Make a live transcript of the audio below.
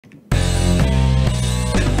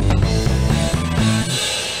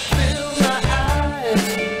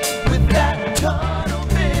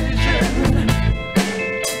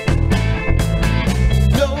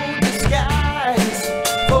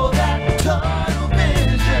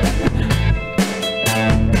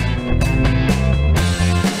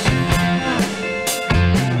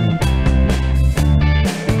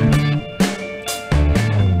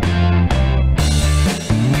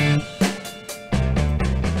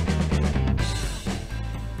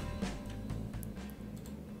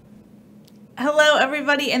Hello,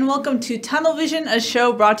 everybody, and welcome to Tunnel Vision, a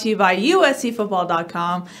show brought to you by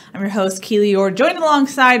USCFootball.com. I'm your host, Keely Eure, joined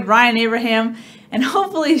alongside Ryan Abraham, and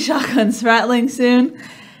hopefully Shotgun Spratling soon.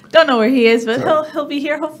 Don't know where he is, but he'll be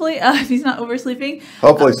here, hopefully, if he's not oversleeping.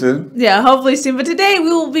 Hopefully soon. Yeah, hopefully soon. But today we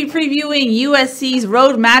will be previewing USC's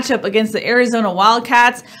road matchup against the Arizona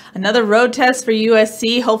Wildcats. Another road test for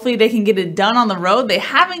USC. Hopefully they can get it done on the road. They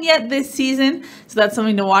haven't yet this season, so that's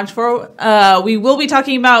something to watch for. We will be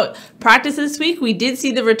talking about practice this week. We did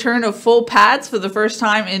see the return of full pads for the first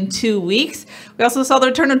time in 2 weeks. We also saw the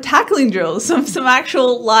return of tackling drills, some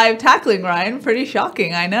actual live tackling, Ryan. Pretty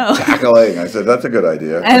shocking, I know. Tackling. I said, that's a good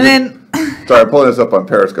idea. And then... Sorry, I'm pulling this up on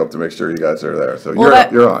Periscope to make sure you guys are there. So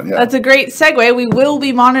you're on, yeah. That's a great segue. We will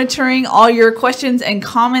be monitoring all your questions and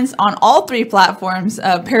comments on all three platforms,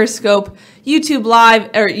 Periscope, YouTube Live,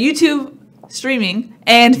 or YouTube streaming,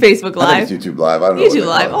 and Facebook Live. I think it's YouTube Live. I don't know. YouTube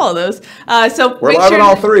Live, all of those. So we're live on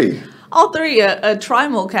all three. All three, a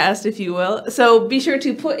trimulcast, if you will. So be sure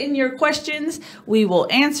to put in your questions. We will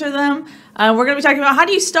answer them. We're going to be talking about how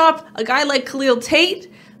do you stop a guy like Khalil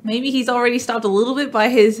Tate. Maybe he's already stopped a little bit by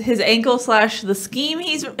his ankle / the scheme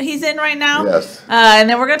he's in right now. Yes. And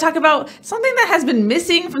then we're going to talk about something that has been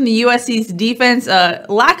missing from the USC's defense,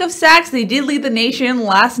 lack of sacks. They did lead the nation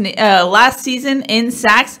last season in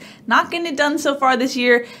sacks. Not getting it done so far this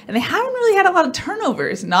year, and they haven't really had a lot of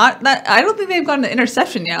turnovers. I don't think they've gotten an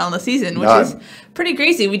interception yet on the season, which is pretty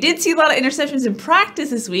crazy. We did see a lot of interceptions in practice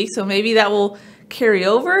this week, so maybe that will carry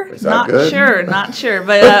over. Is that good? Not sure.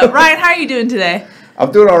 But Ryan, how are you doing today?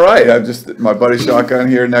 I'm doing all right. I'm just my buddy Shotgun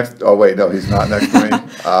here next. Oh wait, no, he's not next to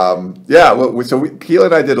me. Keely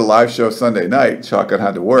and I did a live show Sunday night. Shotgun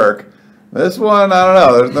had to work. This one, I don't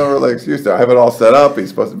know. There's no really excuse there. I have it all set up. He's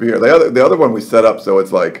supposed to be here. The other one we set up so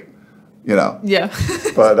it's like, you know. Yeah.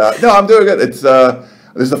 But no, I'm doing good. It's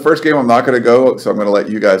this is the first game I'm not going to go, so I'm going to let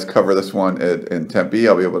you guys cover this one in Tempe.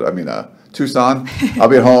 I'll be able to. Tucson. I'll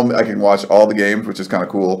be at home. I can watch all the games, which is kind of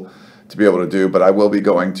cool to be able to do, but I will be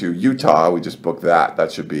going to Utah. We just booked that.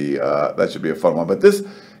 That should be a fun one. But this,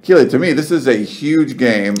 Keely, to me, this is a huge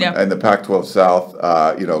game in the Pac-12 South.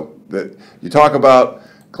 That you talk about.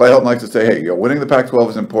 Clay Helton likes to say, "Hey, winning the Pac-12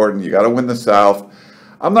 is important. You got to win the South."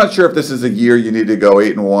 I'm not sure if this is a year you need to go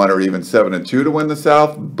 8-1 or even 7-2 to win the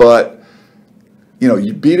South, but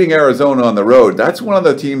you beating Arizona on the road. That's one of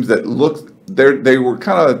the teams that looks. They were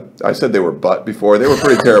kind of, I said they were butt before. They were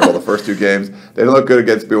pretty terrible the first two games. They didn't look good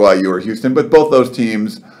against BYU or Houston, but both those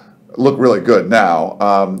teams look really good now.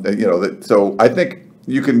 So I think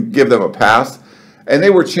you can give them a pass. And they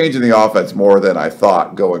were changing the offense more than I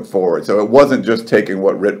thought going forward. So it wasn't just taking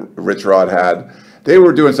what Rich Rod had. They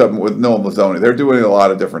were doing something with Noah Mazzoni. They're doing a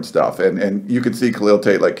lot of different stuff. And you can see Khalil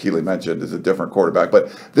Tate, like Keely mentioned, is a different quarterback.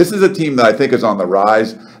 But this is a team that I think is on the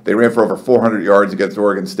rise. They ran for over 400 yards against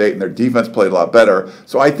Oregon State, and their defense played a lot better.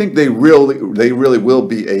 So I think they really will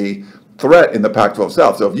be a threat in the Pac-12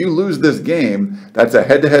 South. So if you lose this game, that's a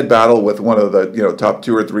head-to-head battle with one of the top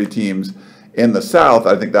 2 or 3 teams in the South.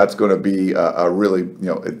 I think that's going to be a really,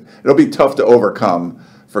 it'll be tough to overcome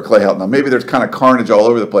for Clay Helton. Now, maybe there's kind of carnage all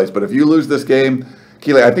over the place, but if you lose this game,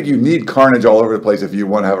 Keely, I think you need carnage all over the place if you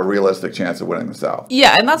want to have a realistic chance of winning the South.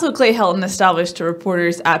 Yeah, and that's what Clay Helton established to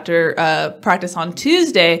reporters after practice on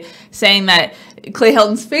Tuesday, saying that Clay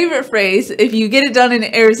Helton's favorite phrase, if you get it done in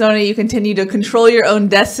Arizona, you continue to control your own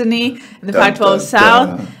destiny in the Pac-12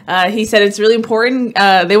 South. He said it's really important.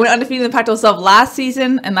 They went undefeated in the Pac-12 South last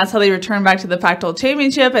season, and that's how they returned back to the Pac-12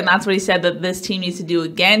 championship, and that's what he said that this team needs to do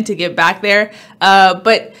again to get back there.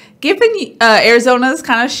 But given Arizona's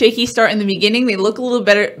kind of shaky start in the beginning, they look a little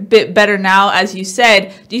bit better now, as you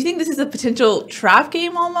said. Do you think this is a potential trap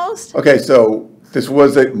game almost? Okay, so this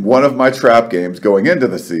was one of my trap games going into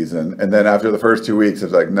the season, and then after the first 2 weeks,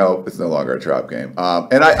 it's like, no, it's no longer a trap game.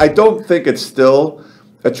 And I don't think it's still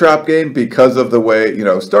a trap game because of the way,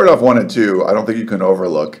 start off 1-2. I don't think you can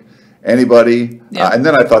overlook anybody. Yeah. And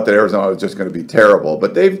then I thought that Arizona was just going to be terrible,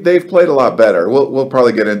 but they've played a lot better. We'll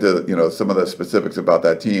probably get into some of the specifics about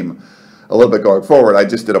that team a little bit going forward. I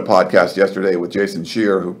just did a podcast yesterday with Jason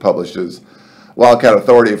Shear, who publishes Wildcat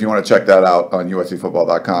Authority. If you want to check that out on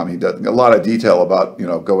USCFootball.com, he does a lot of detail about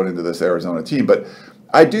going into this Arizona team. But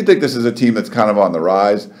I do think this is a team that's kind of on the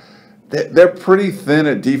rise. They're pretty thin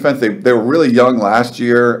at defense. They were really young last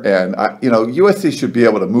year, and USC should be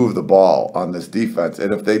able to move the ball on this defense.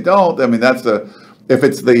 And if they don't, I mean if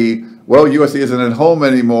it's USC isn't at home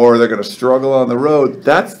anymore, they're going to struggle on the road.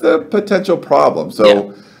 That's the potential problem. So.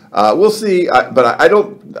 Yeah. We'll see, but I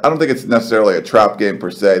don't think it's necessarily a trap game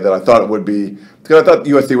per se that I thought it would be, because I thought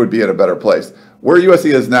USC would be in a better place. Where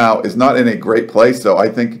USC is now is not in a great place, so I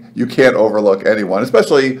think you can't overlook anyone,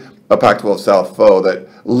 especially a Pac-12 South foe that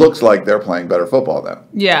looks like they're playing better football than.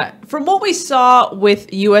 Yeah. From what we saw with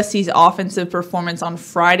USC's offensive performance on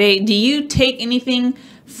Friday, do you take anything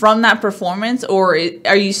from that performance, or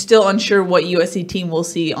are you still unsure what USC team we'll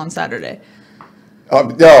see on Saturday?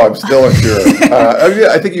 No, I'm still unsure.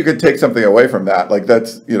 I think you could take something away from that. Like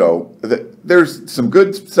that's, there's some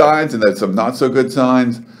good signs and there's some not so good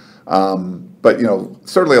signs. But,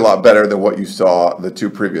 certainly a lot better than what you saw the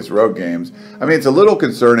two previous road games. I mean, it's a little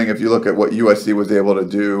concerning if you look at what USC was able to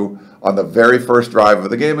do on the very first drive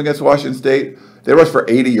of the game against Washington State. They rushed for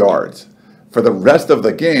 80 yards. For the rest of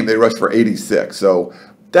the game, they rushed for 86. So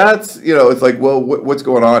that's, it's like, well, what's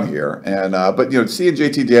going on here? And but seeing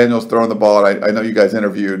JT Daniels throwing the ball, and I know you guys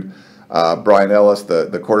interviewed Brian Ellis,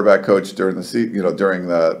 the quarterback coach during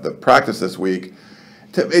the practice this week.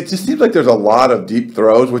 It just seems like there's a lot of deep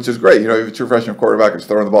throws, which is great. You have a true freshman quarterback who's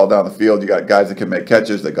throwing the ball down the field. You got guys that can make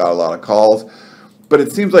catches that got a lot of calls. But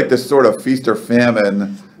it seems like this sort of feast or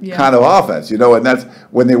famine kind of offense, and that's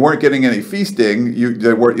when they weren't getting any feasting.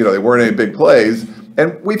 They weren't any big plays.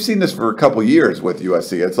 And we've seen this for a couple years with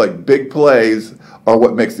USC. It's like big plays are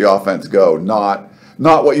what makes the offense go, not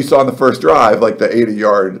what you saw in the first drive, like the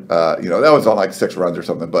 80-yard, that was on like 6 runs or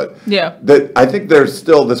something. But I think there's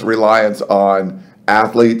still this reliance on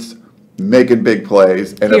athletes making big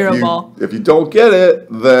plays, and if you don't get it,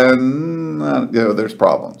 then there's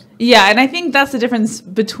problems. Yeah, and I think that's the difference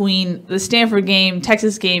between the Stanford game,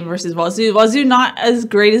 Texas game versus Wazoo. Wazoo not as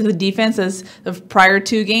great as the defense as the prior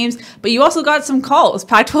 2 games, but you also got some calls.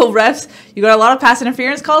 Pac-12 refs, you got a lot of pass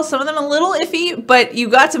interference calls, some of them a little iffy, but you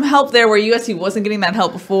got some help there where USC wasn't getting that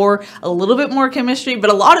help before, a little bit more chemistry,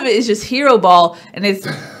 but a lot of it is just hero ball, and it's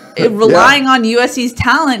relying on USC's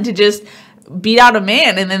talent to just beat out a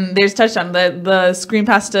man, and then there's touchdown, the screen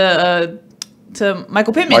pass to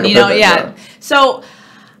Michael Pittman, So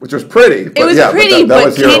which was pretty. But it was pretty,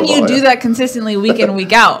 but can you do that consistently week in,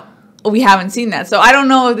 week out? We haven't seen that. So I don't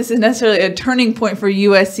know if this is necessarily a turning point for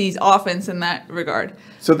USC's offense in that regard.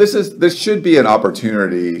 So this should be an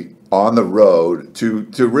opportunity on the road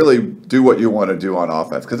to really do what you want to do on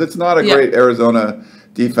offense, because it's not a great Arizona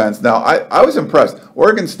defense. Now, I was impressed.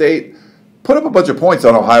 Oregon State put up a bunch of points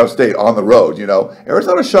on Ohio State on the road.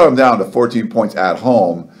 Arizona shut them down to 14 points at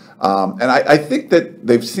home. And I think that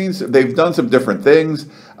they've done some different things.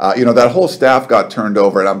 That whole staff got turned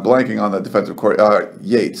over, and I'm blanking on the defensive coordinator,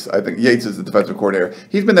 Yates. I think Yates is the defensive coordinator.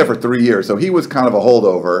 He's been there for 3 years, so he was kind of a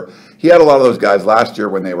holdover. He had a lot of those guys last year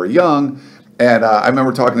when they were young, and I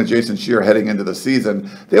remember talking to Jason Shear heading into the season.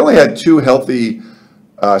 They only had 2 healthy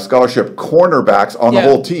scholarship cornerbacks on the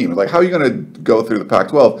whole team. Like, how are you going to go through the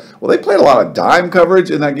Pac-12? Well, they played a lot of dime coverage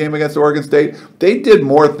in that game against Oregon State. They did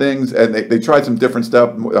more things, and they tried some different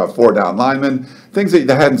stuff, 4-down linemen, things that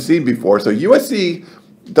they hadn't seen before. So USC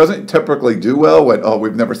doesn't typically do well when,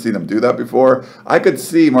 we've never seen them do that before. I could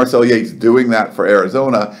see Marcel Yates doing that for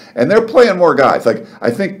Arizona, and they're playing more guys. Like,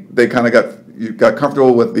 I think they kind of got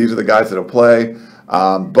comfortable with these are the guys that'll play,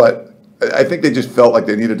 but I think they just felt like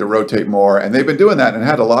they needed to rotate more, and they've been doing that and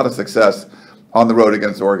had a lot of success on the road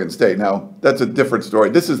against Oregon State. Now, that's a different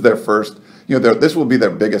story. This is their first, this will be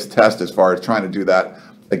their biggest test as far as trying to do that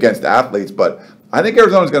against athletes, but I think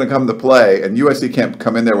Arizona's going to come to play, and USC can't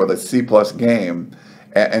come in there with a C-plus game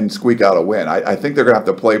and squeak out a win. I think they're going to have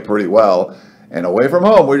to play pretty well, and away from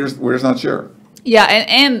home, we're just not sure. Yeah,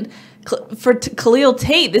 and for Khalil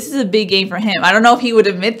Tate, this is a big game for him. I don't know if he would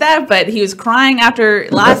admit that, but he was crying after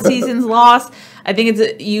last season's loss. I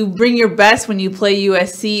think you bring your best when you play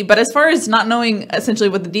USC. But as far as not knowing essentially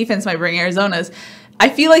what the defense might bring Arizona's, I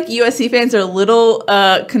feel like USC fans are a little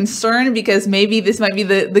concerned because maybe this might be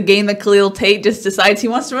the game that Khalil Tate just decides he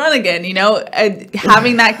wants to run again.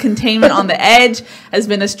 Having that containment on the edge has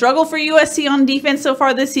been a struggle for USC on defense so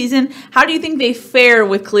far this season. How do you think they fare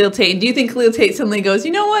with Khalil Tate? Do you think Khalil Tate suddenly goes,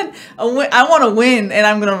 you know what, I want to win and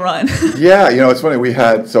I'm going to run? Yeah, it's funny. We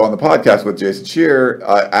had, on the podcast with Jason Shear,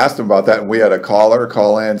 I asked him about that, and we had a caller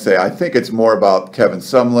call in say, I think it's more about Kevin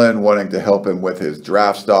Sumlin wanting to help him with his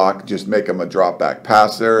draft stock, just make him a drop back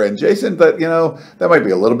passer. And Jason, that might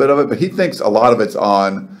be a little bit of it, but he thinks a lot of it's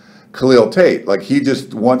on Khalil Tate. Like, he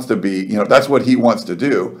just wants to be, that's what he wants to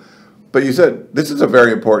do. But you said this is a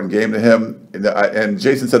very important game to him, and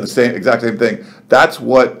Jason said the exact same thing.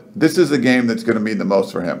 This is the game that's going to mean the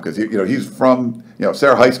most for him, because he's from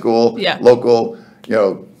Sarah High School, local.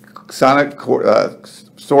 Sonic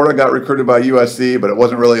sort of got recruited by USC, but it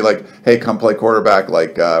wasn't really like, hey, come play quarterback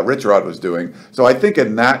like Rich Rod was doing. So I think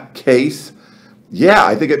in that case, Yeah,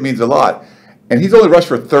 I think it means a lot. And he's only rushed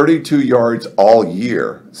for 32 yards all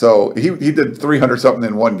year. So he did 300 something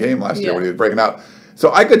in one game last year when he was breaking out.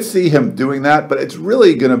 So I could see him doing that, but it's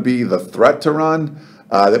really going to be the threat to run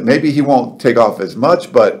that maybe he won't take off as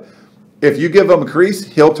much, but if you give him a crease,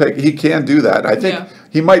 he can do that. I think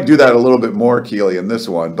he might do that a little bit more, Keely, in this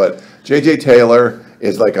one. But J.J. Taylor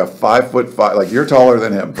is like a 5'5", like you're taller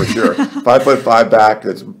than him for sure. 5'5" back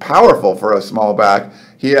that's powerful for a small back.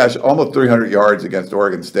 He has almost 300 yards against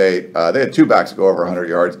Oregon State. They had two backs go over 100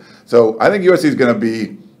 yards. So I think USC is going to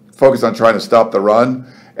be focused on trying to stop the run.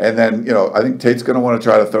 And then, I think Tate's going to want to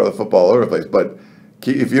try to throw the football all over the place. But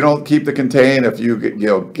if you don't keep the contain, if you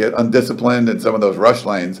get undisciplined in some of those rush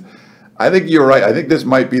lanes, I think you're right. I think this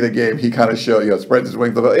might be the game he kind of spreads his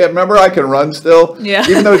wings a little bit. Yeah, remember I can run still? Yeah.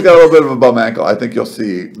 Even though he's got a little bit of a bum ankle, I think you'll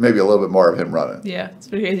see maybe a little bit more of him running. Yeah, it's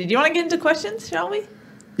pretty crazy. Do you want to get into questions, shall we?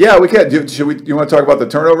 Yeah, we can. You want to talk about the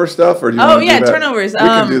turnover stuff? Or do you want to do that? Turnovers. We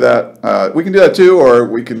can do that. We can do that too, or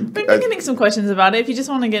we can... We can make some questions about it. If you just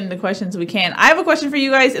want to get into questions, we can. I have a question for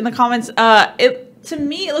you guys in the comments. To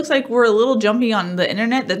me, it looks like we're a little jumpy on the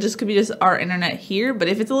internet. That just could be just our internet here. But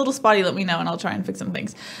if it's a little spotty, let me know, and I'll try and fix some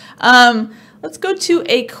things. Let's go to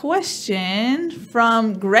a question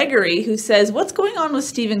from Gregory, who says, what's going on with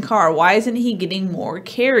Stephen Carr? Why isn't he getting more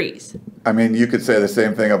carries? I mean, you could say the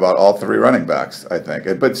same thing about all three running backs, I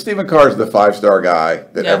think. But Stephen Carr is the five-star guy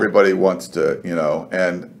that everybody wants to,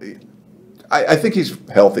 and I think he's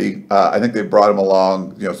healthy. I think they brought him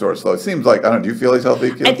along, sort of slow. It seems like, I don't know, do you feel he's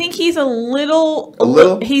healthy, Keely? I think he's a little.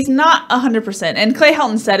 He's not 100%. And Clay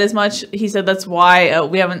Helton said as much. He said that's why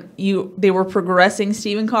they were progressing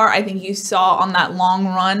Stephen Carr. I think you saw on that long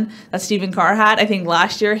run that Stephen Carr had. I think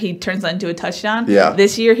last year he turns that into a touchdown. Yeah.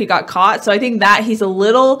 This year he got caught. So I think that he's a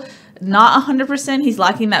little... not 100%. He's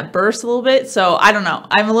lacking that burst a little bit. So I don't know.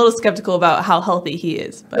 I'm a little skeptical about how healthy he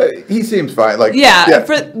is. But he seems fine.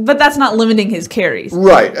 But that's not limiting his carries.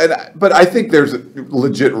 Right. But I think there's a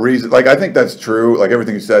legit reason. I think that's true.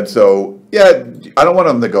 Everything you said. So yeah, I don't want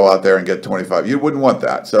him to go out there and get 25. You wouldn't want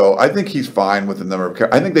that. So I think he's fine with the number of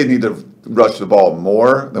carries. I think they need to rush the ball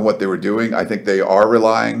more than what they were doing. I think they are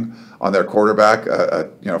relying on their quarterback,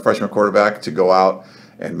 freshman quarterback, to go out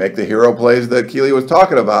and make the hero plays that Keely was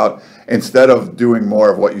talking about, instead of doing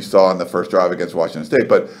more of what you saw in the first drive against Washington State.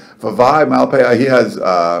 But Vavae Malepeai, he has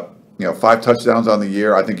 5 touchdowns on the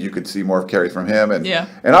year. I think you could see more carries from him. And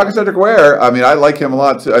Cedric Ware, I mean, I like him a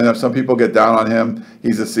lot too. I know some people get down on him.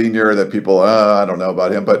 He's a senior that people, I don't know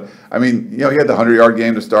about him. But I mean, he had the 100-yard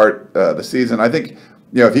game to start the season. I think,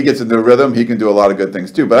 if he gets into a rhythm, he can do a lot of good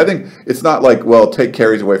things too. But I think it's not like, well, take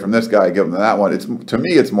carries away from this guy, give him that one. To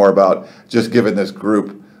me, it's more about just giving this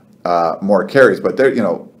group more carries. But there,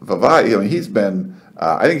 Vavae, he's been,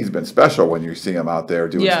 I think he's been special when you see him out there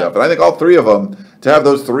doing stuff. And I think all three of them, to have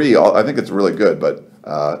those three, I think it's really good. But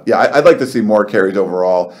I'd like to see more carries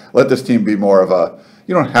overall. Let this team be more of a,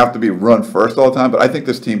 you don't have to be run first all the time, but I think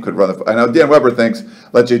this team could run. I know Dan Weber thinks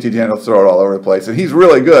let JT Daniels throw it all over the place, and he's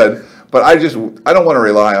really good. But I don't want to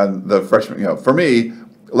rely on the freshman. For me,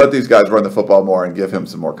 let these guys run the football more and give him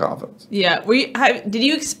some more confidence. Yeah. Did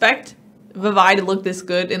you expect Vavae to look this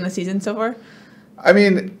good in the season so far? I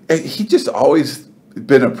mean, he just always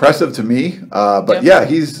been impressive to me. But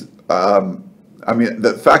he's. I mean,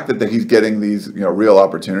 the fact that he's getting these real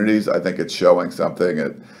opportunities, I think it's showing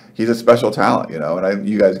something. He's a special talent, and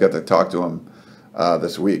you guys got to talk to him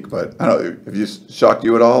this week, but I don't know, have you shocked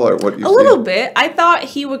you at all, or what you? A little bit. I thought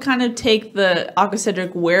he would kind of take the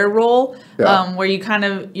Cedric Ware role, where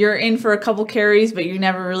you're in for a couple carries, but you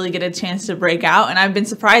never really get a chance to break out. And I've been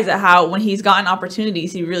surprised at how when he's gotten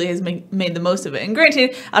opportunities, he really has made the most of it. And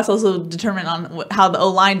granted, that's also determined on how the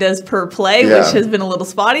O-line does per play, which has been a little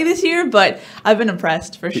spotty this year. But I've been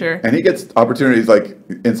impressed for sure. And he gets opportunities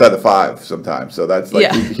inside the 5 sometimes, so that's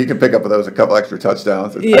he can pick up those a couple extra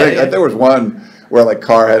touchdowns. I think there was one where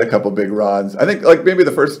Carr had a couple big runs. I think maybe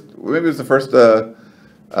it was the first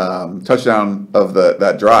touchdown of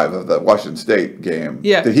that drive of the Washington State game.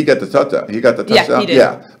 Yeah. Did he get the touchdown? He got the touchdown? Yeah, he did.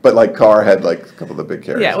 Yeah. But Carr had a couple of the big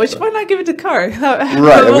carries. Yeah, why not give it to Carr?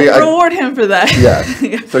 Right. Reward him for that.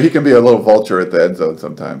 Yeah. So he can be a little vulture at the end zone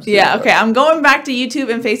sometimes. Yeah, okay. I'm going back to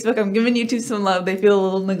YouTube and Facebook. I'm giving YouTube some love. They feel a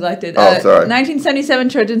little neglected. Oh, sorry. 1977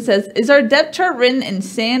 Trojan says, is our depth chart written in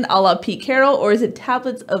sand a la Pete Carroll, or is it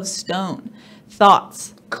tablets of stone?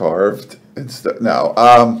 Thoughts? Carved in stone? No,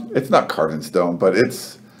 it's not carved in stone, but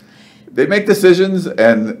they make decisions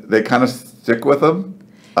and they kind of stick with them.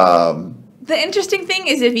 The interesting thing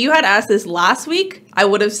is, if you had asked this last week, I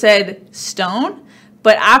would have said stone.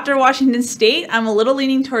 But after Washington State, I'm a little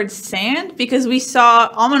leaning towards sand, because we saw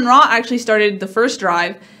Amon-Ra actually started the first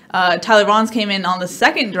drive Tyler Vaughns came in on the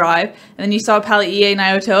second drive, and then you saw Pali'e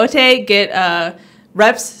Naioto'ote get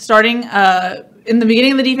reps starting in the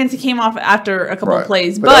beginning of the defense. He came off after a couple of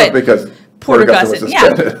plays, but because Porter Gustin,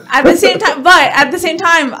 At the same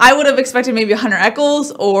time, I would have expected maybe Hunter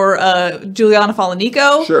Echols or Juliana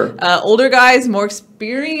Falanico. Sure. Older guys, more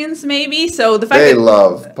experienced maybe. So the fact they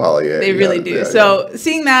love Pali'e. They really do.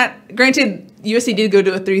 Seeing that, granted, USC did go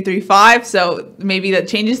to a 3-3-5, so maybe that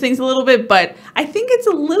changes things a little bit, but I think it's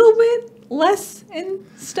a little bit less in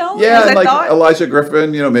stone. Yeah, as I thought. Elijah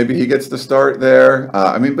Griffin, maybe he gets the start there.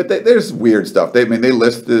 But there's weird stuff. They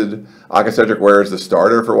listed Aka Cedric Ware as the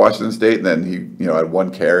starter for Washington State, and then he, had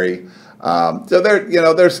one carry. So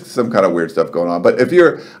there's some kind of weird stuff going on. But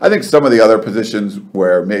I think some of the other positions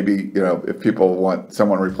where maybe, if people want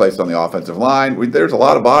someone replaced on the offensive line, there's a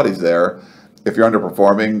lot of bodies there. If you're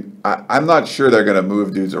underperforming, I'm not sure they're going to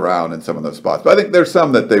move dudes around in some of those spots. But I think there's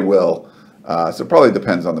some that they will. So it probably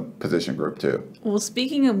depends on the position group, too. Well,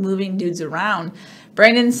 speaking of moving dudes around,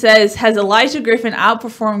 Brandon says, has Elijah Griffin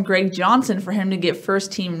outperformed Greg Johnson for him to get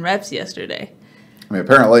first-team reps yesterday? I mean,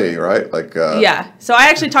 apparently, right? Yeah. So I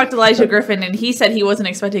actually talked to Elijah Griffin, and he said he wasn't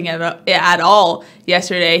expecting it at all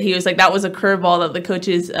yesterday. He was like, that was a curveball that the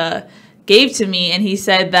coaches gave to me, and he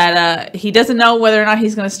said that he doesn't know whether or not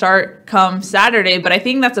he's going to start come Saturday, but I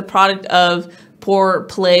think that's a product of poor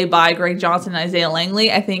play by Greg Johnson and Isaiah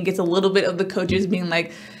Langley. I think it's a little bit of the coaches being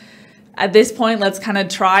like, at this point, let's kind of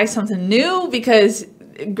try something new, because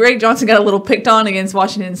Greg Johnson got a little picked on against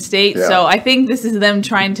Washington State. Yeah. So I think this is them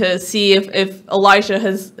trying to see if Elijah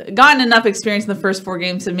has gotten enough experience in the first 4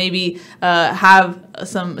 games to maybe have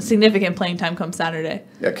some significant playing time come Saturday.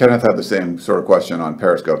 Yeah, Kenneth had the same sort of question on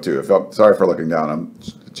Periscope too. Sorry for looking down. I'm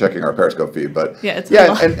checking our Periscope feed, but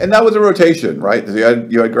and that was a rotation, right?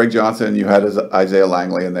 You had Greg Johnson, you had Isaiah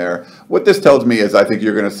Langley in there. What this tells me is I think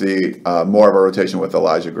you're going to see more of a rotation with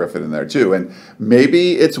Elijah Griffin in there too, and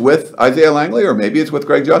maybe it's with Isaiah Langley or maybe it's with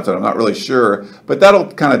Greg Johnson. I'm not really sure, but that'll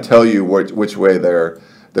kind of tell you which way they're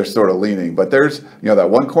sort of leaning. But there's that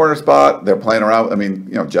one corner spot they're playing around. I mean,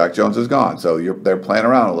 Jack Jones is gone, so they're playing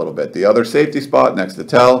around a little bit. The other safety spot next to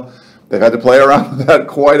Tell, they've had to play around with that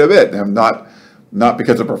quite a bit, and not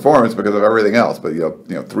because of performance, because of everything else. But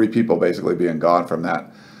 3 people basically being gone from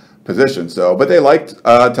that position. So, but they liked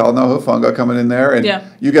Talanoa Hufanga coming in there, and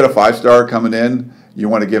you get a 5-star coming in. You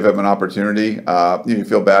want to give him an opportunity. You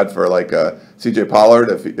feel bad for C.J. Pollard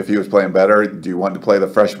if he was playing better. Do you want to play the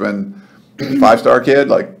freshman 5-star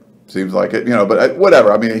kid? Seems like it, But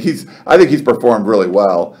whatever. I mean, I think he's performed really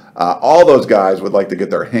well. All those guys would like to get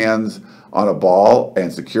their hands on a ball and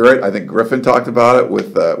secure it. I think Griffin talked about it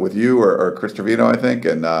with you or Chris Trevino, I think,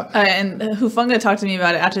 and Hufanga talked to me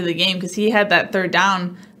about it after the game, because he had that 3rd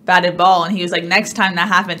down batted ball, and he was like, next time that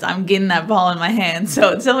happens, I'm getting that ball in my hand. So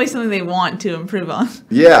it's definitely something they want to improve on.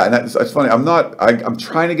 Yeah, and that's funny. I'm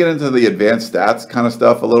trying to get into the advanced stats kind of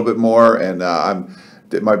stuff a little bit more, and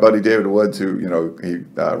my buddy David Woods, who he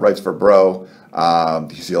writes for Bro,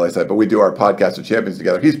 UCLA side, but we do our podcast with Champions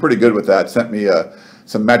together. He's pretty good with that. Sent me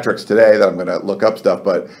some metrics today that I'm going to look up stuff.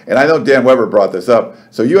 And I know Dan Weber brought this up.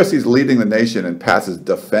 So USC's leading the nation in passes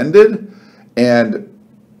defended and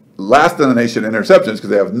last in the nation in interceptions, because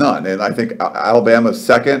they have none. And I think Alabama's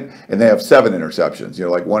second, and they have 7 interceptions,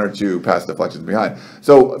 1 or 2 pass deflections behind.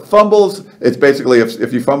 So fumbles, it's basically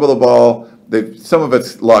if you fumble the ball, some of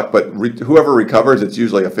it's luck, but whoever recovers, it's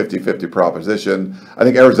usually a 50-50 proposition. I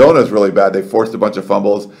think Arizona is really bad. They forced a bunch of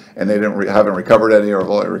fumbles, and they haven't recovered any, or have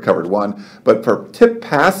only recovered 1. But for tip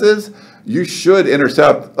passes, you should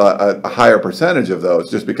intercept a higher percentage of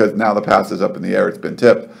those, just because now the pass is up in the air, it's been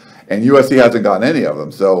tipped, and USC hasn't gotten any of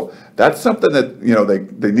them. So that's something that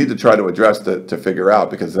they need to try to address to figure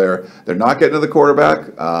out, because they're not getting to the quarterback.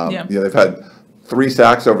 They've had 3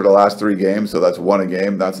 sacks over the last 3 games, so that's 1 a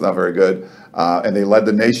game. That's not very good. And they led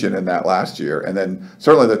the nation in that last year. And then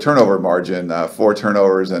certainly the turnover margin, 4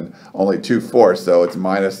 turnovers and only 2 forced, so it's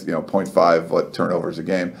minus 0.5 turnovers a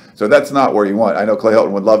game. So that's not where you want. I know Clay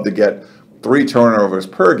Helton would love to get 3 turnovers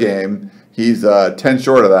per game. He's 10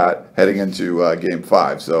 short of that heading into Game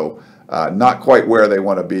 5. So not quite where they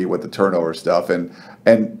want to be with the turnover stuff. And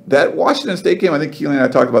that Washington State game, I think Keely and I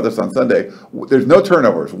talked about this on Sunday, there's no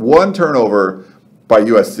turnovers. 1 turnover by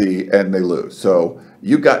USC, and they lose. So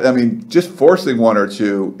just forcing 1 or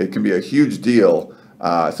 2, it can be a huge deal.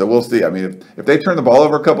 So we'll see. I mean, if they turn the ball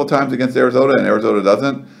over a couple times against Arizona and Arizona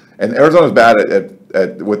doesn't, and Arizona's bad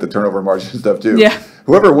at with the turnover margin stuff too. Yeah.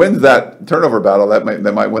 Whoever wins that turnover battle,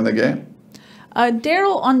 they might win the game.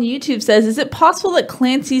 Daryl on YouTube says, is it possible that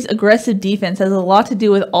Clancy's aggressive defense has a lot to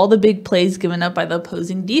do with all the big plays given up by the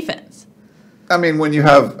opposing defense? I mean, when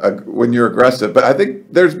you're aggressive, but I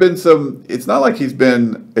think there's been some. It's not like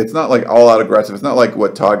it's not like all out aggressive. It's not like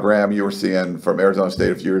what Todd Graham you were seeing from Arizona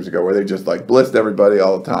State a few years ago, where they just like blitzed everybody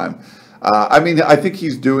all the time. I mean, I think he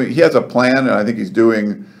has a plan, and I think he's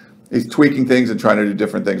tweaking things and trying to do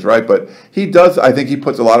different things, right? But he does. I think he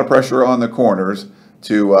puts a lot of pressure on the corners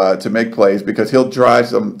to make plays because he'll try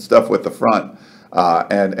some stuff with the front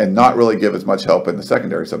and not really give as much help in the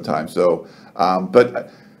secondary sometimes. So,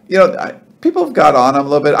 but people have got on him a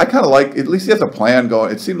little bit. I kind of like, at least he has a plan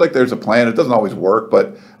going. It seems like there's a plan. It doesn't always work,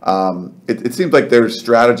 but it seems like there's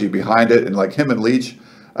strategy behind it. And like him and Leach,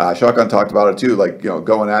 Shotgun talked about it too, like,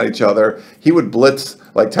 going at each other. He would blitz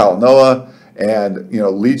like Talanoa, and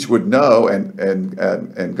Leach would know, and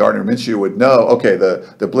Gardner Minshew would know, okay,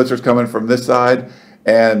 the blitzer's coming from this side,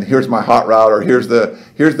 and here's my hot route, or here's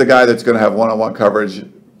the guy that's going to have one-on-one coverage,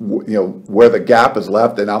 where the gap is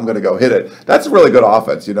left, and I'm going to go hit it. That's a really good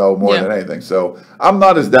offense, more than anything. So I'm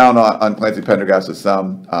not as down on Clancy Pendergast as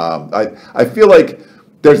some. I feel like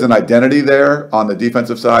there's an identity there on the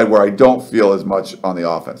defensive side where I don't feel as much on the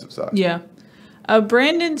offensive side. Yeah.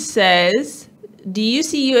 Brandon says, do you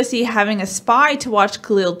see USC having a spy to watch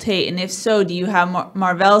Khalil Tate? And if so, do you have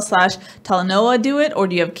Marvell/Talanoa do it, or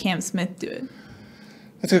do you have Cam Smith do it?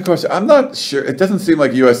 That's a good question. I'm not sure. It doesn't seem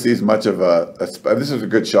like USC is much of a this is a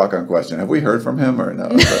good shotgun question. Have we heard from him or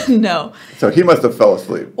no? No. So he must have fell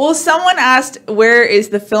asleep. Well, someone asked, where is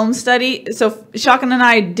the film study? So Shotgun and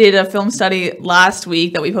I did a film study last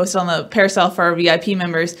week that we posted on the Paracel for our VIP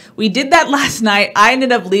members. We did that last night. I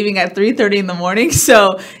ended up leaving at 3:30 in the morning.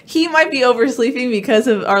 So he might be oversleeping because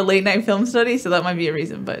of our late night film study. So that might be a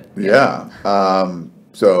reason. But yeah.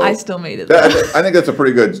 So I still made it. I think that's a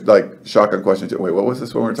pretty good shotgun question too. Wait, what was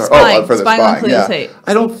this one we were talking? Spying, for the spying. Yeah.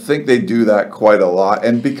 I don't think they do that quite a lot,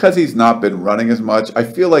 and because he's not been running as much, I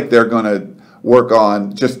feel like they're going to work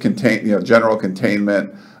on just general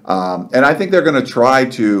containment, and I think they're going to try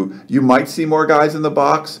to. You might see more guys in the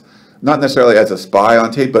box, not necessarily as a spy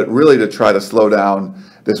on Tate, but really to try to slow down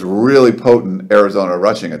this really potent Arizona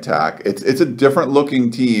rushing attack. It's a different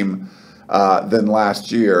looking team than last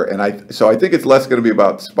year, and so I think it's less going to be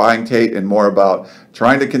about spying Tate and more about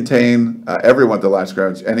trying to contain everyone at the line of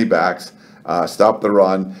scrimmage, any backs, stop the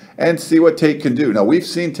run, and see what Tate can do. Now we've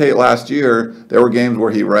seen Tate last year. There were games where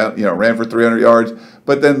he ran for 300 yards,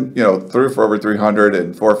 but then threw for over 300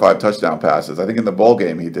 and 4 or 5 touchdown passes. I think in the bowl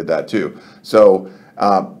game he did that too. So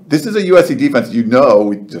this is a USC defense.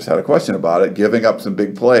 We just had a question about it, giving up some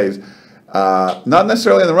big plays. Not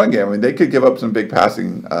necessarily in the run game. I mean, they could give up some big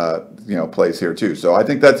passing plays here too. So I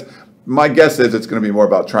think that's my guess is it's going to be more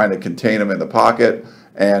about trying to contain him in the pocket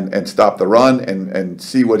and stop the run and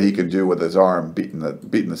see what he can do with his arm beating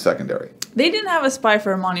the secondary. They didn't have a spy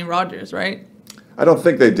for Amani Rodgers, right? I don't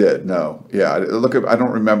think they did. No. Yeah. I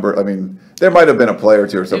don't remember. I mean, there might have been a play or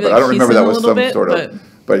two or something. But I don't remember that was some sort of.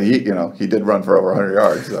 But he did run for over 100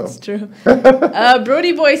 yards. So. That's true.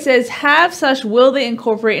 Brody Boy says, will they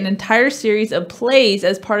incorporate an entire series of plays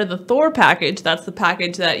as part of the Thor package? That's the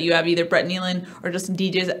package that you have either Brett Nealon or just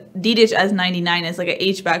D-Dish as 99 as like an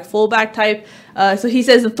H-back, fullback type. So he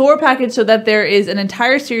says the Thor package so that there is an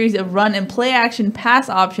entire series of run and play action pass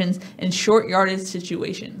options in short yardage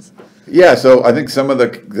situations. Yeah, so I think some of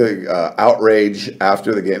the outrage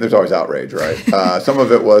after the game, there's always outrage, right? Some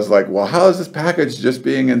of it was like, well, how is this package just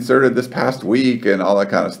being inserted this past week and all that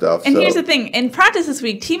kind of stuff? And here's the thing. In practice this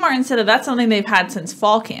week, T. Martin said that's something they've had since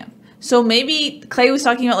fall camp. So maybe Clay was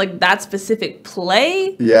talking about like that specific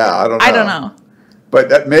play? Yeah, I don't know. But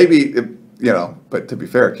that maybe, but to be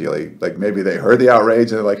fair, Keely, like maybe they heard the outrage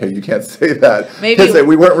and they're like, hey, you can't say that. Maybe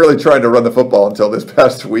we weren't really trying to run the football until this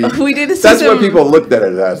past week. We did see That's what people looked at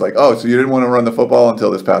it as, like, oh, so you didn't want to run the football until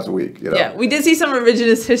this past week. Yeah, we did see some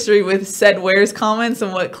revisionist history with said Ware's comments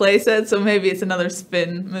and what Clay said, so maybe it's another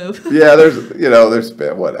spin move. Yeah, there's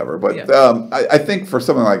spin, whatever. But yeah. I think for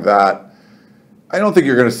something like that, I don't think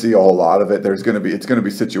you're going to see a whole lot of it. It's going to be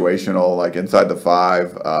situational, like inside the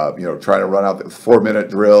 5, trying to run out the 4-minute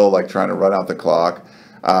drill, like trying to run out the clock.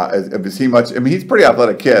 Is he much? I mean, he's a pretty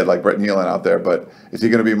athletic kid, like Brett Nealon out there, but is he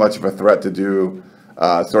going to be much of a threat to do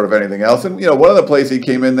sort of anything else? And one of the plays he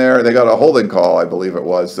came in there, they got a holding call, I believe it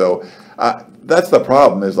was. So that's the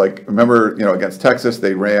problem. Is like, remember, against Texas,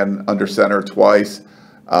 they ran under center twice.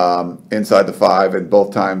 Inside the 5, and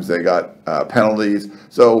both times they got penalties.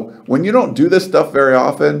 So when you don't do this stuff very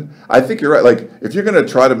often, I think you're right. Like if you're going to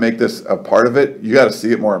try to make this a part of it, you got to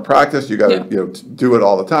see it more in practice. You got to do it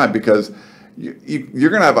all the time because you're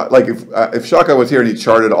going to have like if Shaka was here and he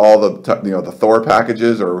charted all the Thor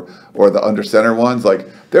packages or the under center ones, like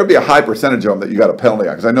there'd be a high percentage of them that you got a penalty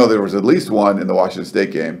on, because I know there was at least one in the Washington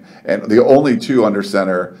State game, and the only 2 under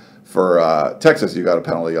center for Texas, you got a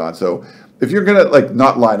penalty on. So if you're gonna like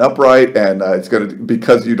not line up right, and it's gonna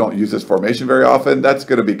because you don't use this formation very often, that's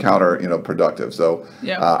gonna be productive. So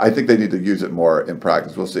I think they need to use it more in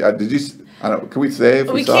practice. We'll see. Did you? I don't know. Can we say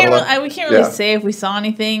if we can't really say if we saw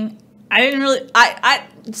anything. I didn't really. I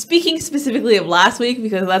speaking specifically of last week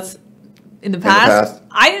because that's in the past.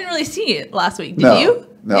 I didn't really see it last week. Did you?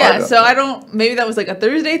 No. Yeah. So I don't. Maybe that was like a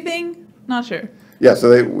Thursday thing. Not sure. Yeah,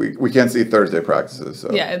 so we can't see Thursday practices.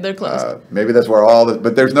 So, yeah, they're closed. Maybe that's where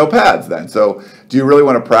but there's no pads then. So do you really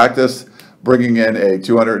want to practice bringing in a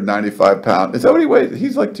 295-pound? Is that what he weighs?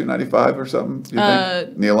 He's like 295 or something, do you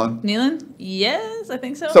think? Nealon? Yes, I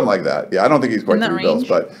think so. Something like that. Yeah, I don't think he's quite 3 bills,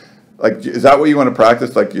 but like, is that what you want to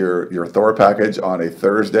practice, like your Thor package on a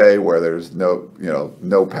Thursday where there's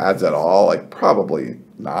no pads at all? Like, probably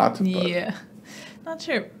not. But. Yeah, not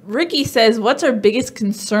sure. Ricky says, what's our biggest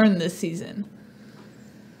concern this season?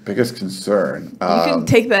 Biggest concern. You can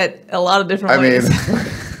take that a lot of different ways. I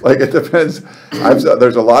mean, like it depends.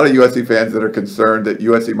 There's a lot of USC fans that are concerned that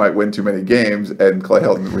USC might win too many games and Clay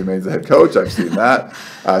Helton remains the head coach. I've seen that.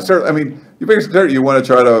 Certainly, I mean, your biggest concern, you want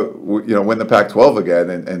to try to win the Pac-12 again,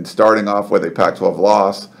 and starting off with a Pac-12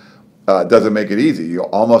 loss doesn't make it easy. You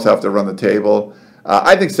almost have to run the table.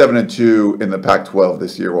 I think 7-2 in the Pac-12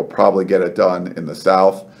 this year will probably get it done in the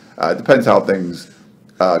South. It depends how things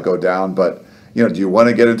go down, but. Do you want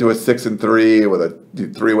to get into a 6-3 with a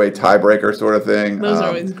 3-way tiebreaker sort of thing? Those are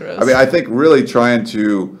always gross. I mean, I think really trying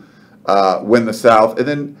to win the South, and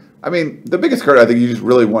then I mean, the biggest card I think you just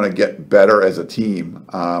really want to get better as a team.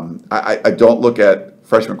 I don't look at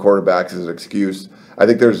freshman quarterbacks as an excuse. I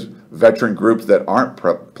think there's veteran groups that aren't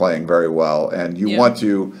playing very well, and you want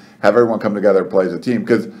to have everyone come together and play as a team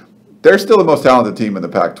because they're still the most talented team in the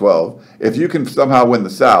Pac-12. If you can somehow win the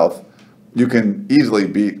South, you can easily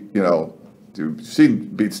beat You've seen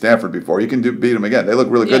beat Stanford before. You can beat them again. They look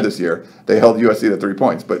really good this year. They held USC to 3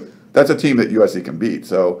 points, but that's a team that USC can beat.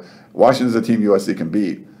 So Washington's a team USC can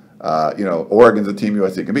beat. Oregon's a team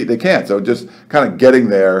USC can beat. They can't. So just kind of getting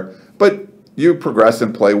there, but you progress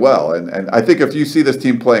and play well. And I think if you see this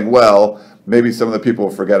team playing well, maybe some of the people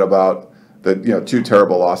will forget about the 2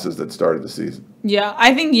 terrible losses that started the season. Yeah,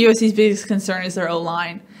 I think USC's biggest concern is their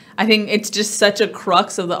O-line. I think it's just such a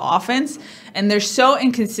crux of the offense, and they're so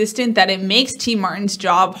inconsistent that it makes T. Martin's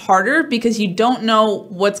job harder because you don't know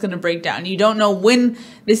what's going to break down. You don't know when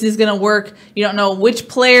this is going to work. You don't know which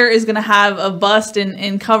player is going to have a bust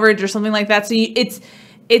in coverage or something like that. So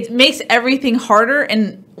it makes everything harder,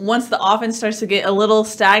 and once the offense starts to get a little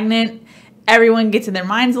stagnant, everyone gets in their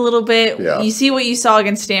minds a little bit. Yeah. You see what you saw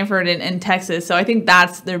against Stanford and Texas, so I think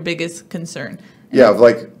that's their biggest concern. Yeah,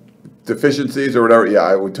 like deficiencies or whatever,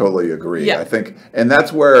 I would totally agree. I think, and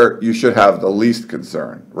that's where you should have the least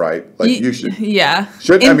concern, right? Like you should. Yeah.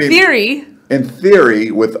 In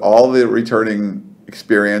theory, with all the returning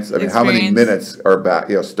experience, how many minutes are back?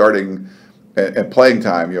 Starting and playing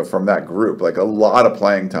time, from that group, like a lot of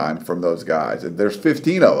playing time from those guys, and there's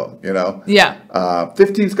 15 of them. Yeah.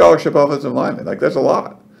 15 scholarship offensive linemen, like that's a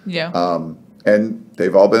lot. Yeah. And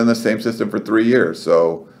they've all been in the same system for 3 years,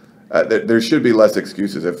 so. There should be less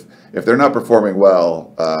excuses. If they're not performing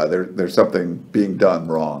well, there's something being done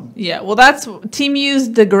wrong. Yeah, well, that's Team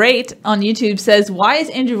Use the Great on YouTube says, why is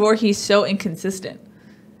Andrew Voorhees so inconsistent?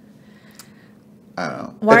 I don't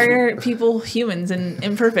know. Why are people humans and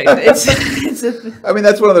imperfect? I mean,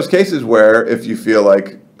 that's one of those cases where if you feel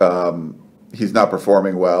like he's not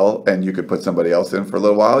performing well and you could put somebody else in for a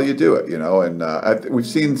little while, you do it, And we've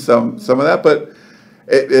seen some of that, but.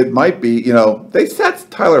 It might be, they sat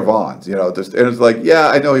Tyler Vaughn's, and it's like,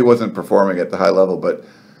 I know he wasn't performing at the high level, but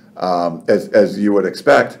as you would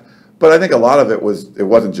expect. But I think a lot of it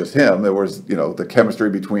wasn't just him. There was, the chemistry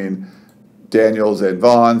between Daniels and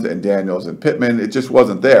Vaughn's and Daniels and Pittman. It just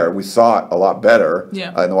wasn't there. We saw it a lot better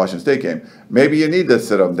in the Washington State game. Maybe you need to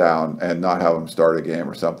sit him down and not have him start a game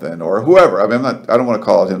or something, or whoever. I mean, I don't want to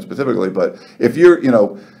call it him specifically, but if you're,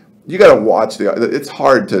 you got to watch it's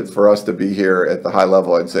hard for us to be here at the high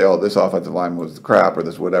level and say, oh, this offensive line was crap or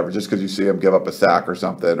this whatever, just because you see him give up a sack or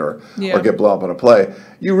something or get blown up on a play.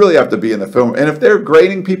 You really have to be in the film. And if they're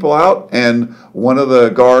grading people out and one of the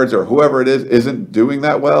guards or whoever it is isn't doing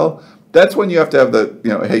that well, that's when you have to have the,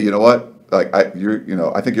 hey, you know what? Like I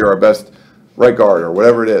think you're our best right guard or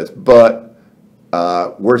whatever it is, but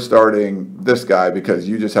we're starting this guy because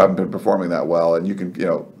you just haven't been performing that well, and you can,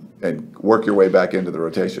 and work your way back into the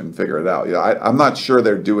rotation and figure it out. I'm not sure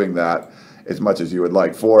they're doing that as much as you would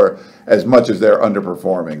like for as much as they're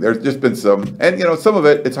underperforming. There's just been some, and some of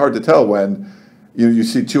it, it's hard to tell when you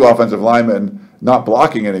see 2 offensive linemen not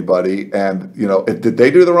blocking anybody. And, did they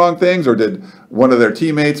do the wrong things, or did one of their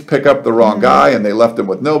teammates pick up the wrong guy and they left him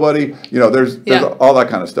with nobody? There's all that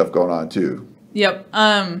kind of stuff going on too. Yep.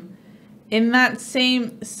 In that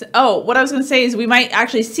same, what I was going to say is we might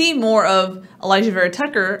actually see more of Elijah Vera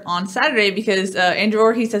Tucker on Saturday, because Andrew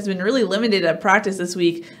Voorhees has been really limited at practice this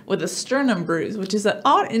week with a sternum bruise, which is an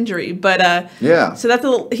odd injury. But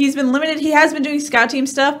so he's been limited. He has been doing scout team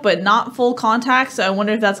stuff, but not full contact. So I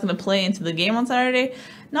wonder if that's going to play into the game on Saturday.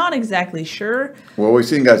 Not exactly sure. Well, we've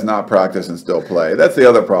seen guys not practice and still play. That's the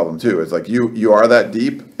other problem too. Is like you are that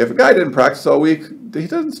deep. If a guy didn't practice all week, he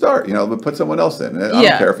doesn't start. But put someone else in. And I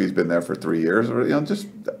don't care if he's been there for 3 years, or just.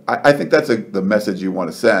 I think that's the message you want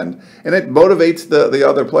to send, and it motivates the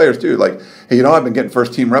other players too. Like, hey, I've been getting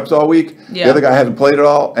first team reps all week. Yeah. The other guy hasn't played at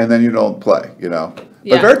all, and then you don't play. But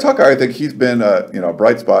Vera Tucker, I think he's been a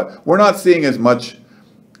bright spot. We're not seeing as much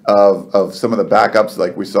of some of the backups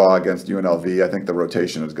like we saw against UNLV. I think the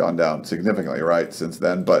rotation has gone down significantly since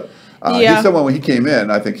then. But he's someone, when he came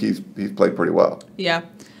in, I think he's played pretty well. Yeah.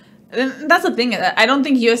 And that's the thing. I don't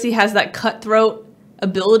think USC has that cutthroat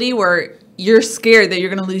ability where you're scared that you're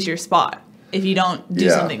going to lose your spot if you don't do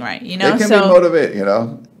something right. It can be motivate.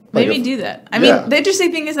 Maybe do that. I mean, the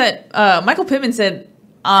interesting thing is that Michael Pittman said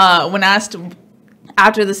when asked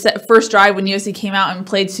after the first drive when USC came out and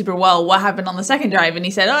played super well, what happened on the second drive? And he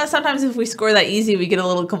said, sometimes if we score that easy, we get a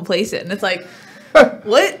little complacent. And it's like,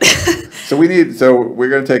 what? So we're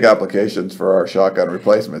going to take applications for our shotgun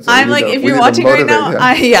replacements. So I'm like, if you're watching right now,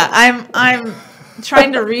 I'm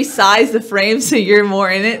trying to resize the frame so you're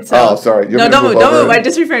more in it. So. Oh, sorry. No, don't move. I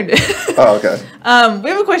just reframed it. Oh, okay. We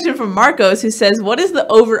have a question from Marcos who says, what is the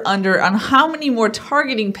over-under on how many more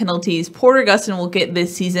targeting penalties Porter Gustin will get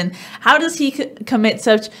this season? How does he commit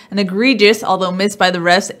such an egregious, although missed by the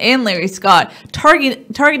refs and Larry Scott,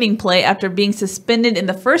 targeting play after being suspended in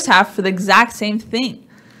the first half for the exact same thing?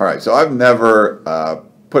 All right, so I've never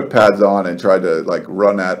put pads on and tried to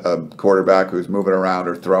run at a quarterback who's moving around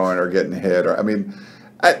or throwing or getting hit.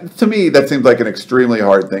 To me, that seems like an extremely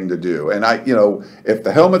hard thing to do. And if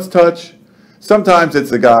the helmets touch, sometimes it's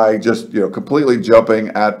the guy just completely jumping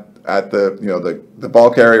at the ball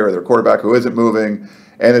carrier or the quarterback who isn't moving,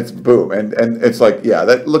 and it's boom, and it's like,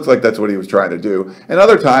 that looks like that's what he was trying to do. And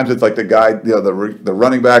other times it's like the guy, the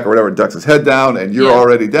running back or whatever, ducks his head down and you're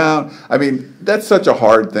already down. That's such a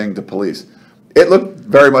hard thing to police. It looked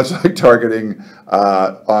very much like targeting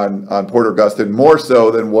on Porter Gustin, more so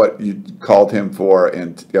than what you called him for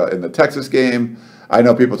in the Texas game. I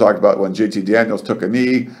know people talked about when JT Daniels took a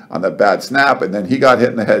knee on that bad snap, and then he got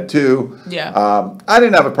hit in the head too. Yeah. I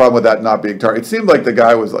didn't have a problem with that not being targeted. It seemed like the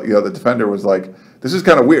guy was, the defender was like, this is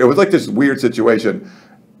kind of weird. It was like this weird situation.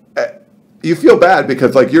 You feel bad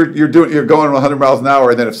because you're going 100 miles an hour,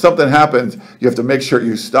 and then if something happens, you have to make sure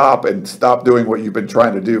you stop doing what you've been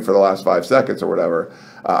trying to do for the last 5 seconds or whatever.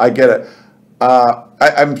 I get it.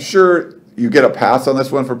 I'm sure you get a pass on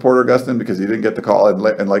this one for Porter Gustin because he didn't get the call,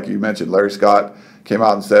 and like you mentioned, Larry Scott came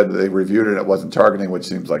out and said they reviewed it and it wasn't targeting, which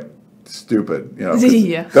seems like stupid.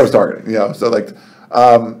 That was targeting. So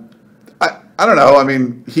I don't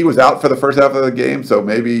know. He was out for the first half of the game, so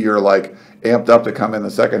maybe you're amped up to come in the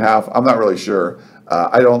second half. I'm not really sure.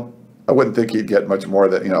 I wouldn't think he'd get much more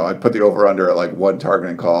than, I'd put the over-under at one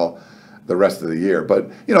targeting call the rest of the year.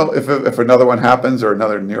 But, if another one happens or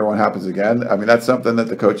another near one happens again, that's something that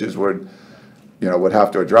the coaches would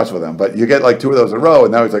have to address with him. But you get 2 of those in a row,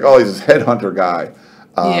 and now he's like, he's this headhunter guy,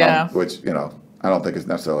 which, I don't think is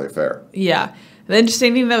necessarily fair. Yeah. The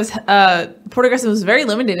interesting thing that was Porter Gustin was very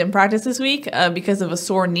limited in practice this week because of a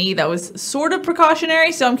sore knee that was sort of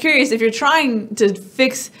precautionary. So I'm curious, if you're trying to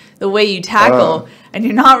fix the way you tackle and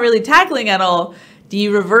you're not really tackling at all, do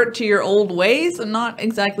you revert to your old ways? I'm not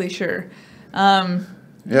exactly sure. Yeah,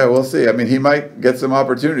 we'll see. He might get some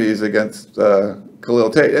opportunities against Khalil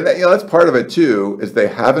Tate. And that's part of it too, is they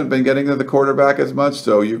haven't been getting to the quarterback as much,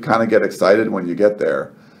 so you kind of get excited when you get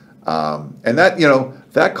there. And that,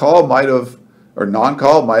 that call might have, or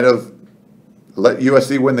non-call might have let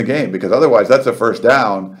USC win the game, because otherwise that's a first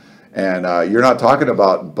down, and you're not talking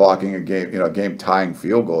about blocking a game-tying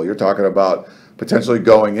field goal. You're talking about potentially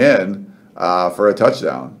going in for a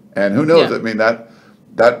touchdown. And who knows?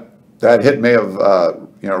 That hit may have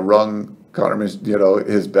rung Connor his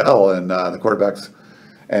bell, and the quarterbacks,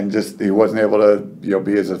 and just he wasn't able to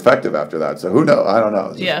be as effective after that. So who knows? I don't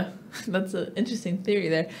know. Yeah. That's an interesting theory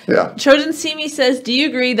there. Yeah. Trojan Simi says, do you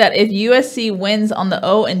agree that if USC wins on the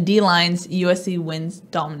O and D lines, USC wins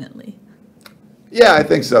dominantly? Yeah, I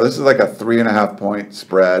think so. This is like a 3.5 point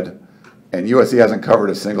spread, and USC hasn't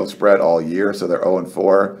covered a single spread all year, so they're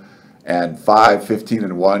 0-4 and 5,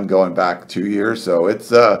 15-1 going back 2 years. So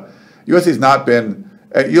it's USC's not been.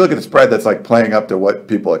 You look at the spread that's like playing up to what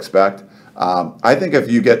people expect. I think if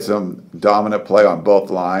you get some dominant play on both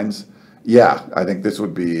lines, yeah, I think this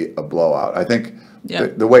would be a blowout. I think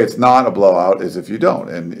the way it's not a blowout is if you don't,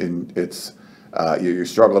 and it's you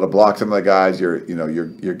struggle to block some of the guys. You're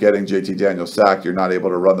getting JT Daniels sacked. You're not able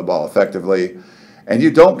to run the ball effectively, and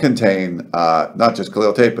you don't contain not just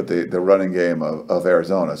Khalil Tate, but the running game of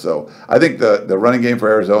Arizona. So I think the running game for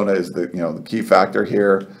Arizona is the key factor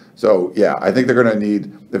here. So yeah, I think they're going to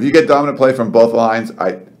need, if you get dominant play from both lines.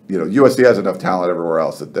 USC has enough talent everywhere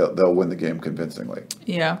else that they'll win the game convincingly.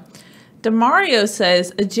 Yeah. Demario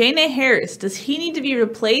says, Ajane Harris, does he need to be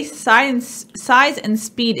replaced? Size and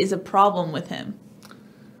speed is a problem with him.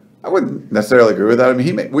 I wouldn't necessarily agree with that. I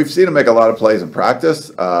mean, we've seen him make a lot of plays in practice.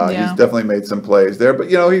 He's definitely made some plays there, but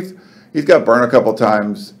he's got burned a couple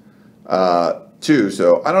times too.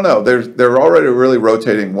 So I don't know. They're already really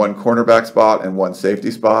rotating one cornerback spot and one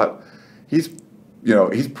safety spot. He's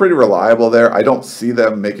pretty reliable there. I don't see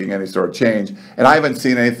them making any sort of change, and I haven't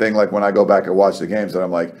seen anything like when I go back and watch the games that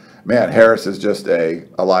I'm like, man, Harris is just a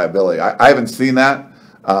liability. I haven't seen that.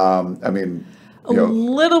 A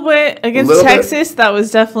little bit against Texas, that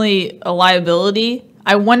was definitely a liability.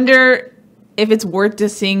 I wonder if it's worth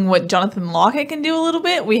just seeing what Jonathan Lockett can do a little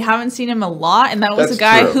bit. We haven't seen him a lot, and that was a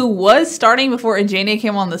guy who was starting before Ajane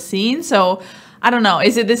came on the scene. So I don't know.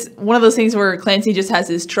 Is it this one of those things where Clancy just has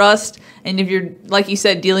his trust, and if you're, like you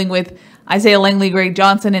said, dealing with Isaiah Langley, Greg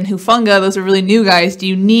Johnson, and Hufanga, those are really new guys. Do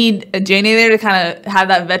you need Ajane there to kind of have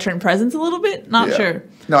that veteran presence a little bit? Not sure.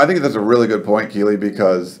 No, I think that's a really good point, Keely,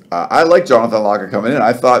 because I like Jonathan Lockett coming in.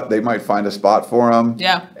 I thought they might find a spot for him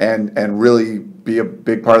and really be a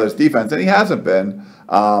big part of this defense, and he hasn't been.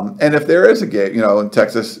 And if there is a game, in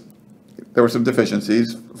Texas, there were some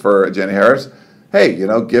deficiencies for Ajane Harris. Hey,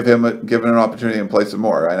 give him an opportunity and play some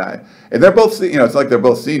more. And they're both, it's like they're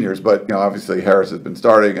both seniors, but obviously Harris has been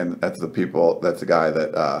starting, and that's the guy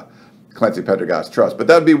that Clancy Pendergast trusts. But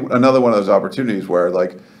that'd be another one of those opportunities where,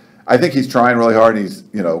 like, I think he's trying really hard,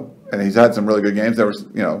 and he's had some really good games. There was,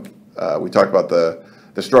 we talked about the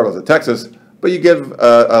struggles at Texas, but you give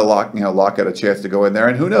Lockett a chance to go in there,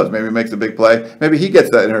 and who knows, maybe he makes a big play. Maybe he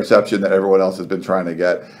gets that interception that everyone else has been trying to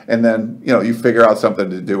get, and then you figure out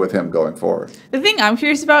something to do with him going forward. The thing I'm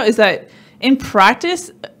curious about is that in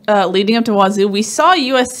practice, leading up to Wazoo, we saw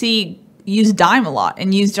USC use dime a lot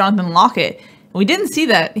and use Jonathan Lockett. We didn't see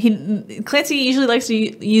that. Clancy usually likes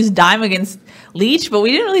to use dime against Leach, but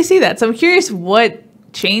we didn't really see that. So I'm curious what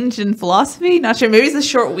changed in philosophy. Not sure. Maybe it's a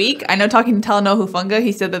short week. I know talking to Talanoa Hufanga,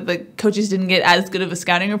 he said that the coaches didn't get as good of a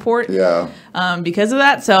scouting report because of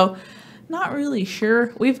that. So not really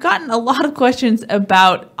sure. We've gotten a lot of questions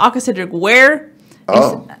about Aka Cedric Ware.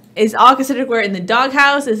 Is Aka Cedric Ware in the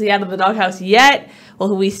doghouse? Is he out of the doghouse yet?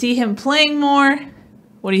 Will we see him playing more?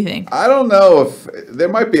 What do you think? I don't know if there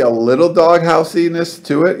might be a little doghousiness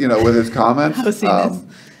to it, with his comments.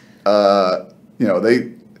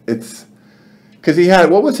 It's because he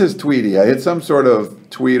had, what was his tweet? He had some sort of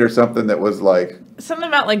tweet or something that was like something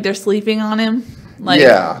about like they're sleeping on him.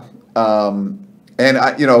 And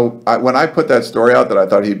when I put that story out that I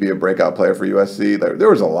thought he'd be a breakout player for USC, there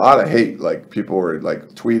was a lot of hate. Like people were like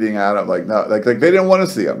tweeting at him, like they didn't want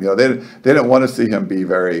to see him. They didn't want to see him be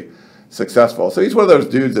very successful. So he's one of those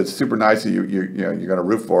dudes that's super nice. You're going to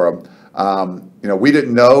root for him. We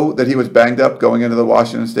didn't know that he was banged up going into the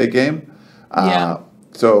Washington State game.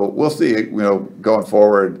 So we'll see. Going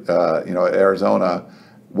forward, at Arizona,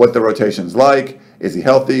 what the rotation's like. Is he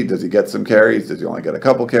healthy? Does he get some carries? Does he only get a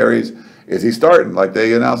couple carries? Is he starting like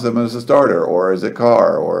they announced him as a starter, or is it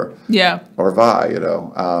Carr or Vi?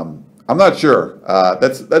 I'm not sure.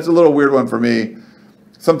 That's a little weird one for me.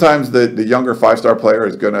 Sometimes the younger 5-star player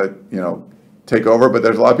is going to, take over, but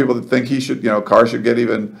there's a lot of people that think he should, Carr should get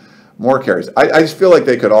even more carries. I just feel like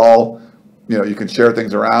they could all, you can share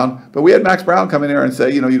things around. But we had Max Brown come in here and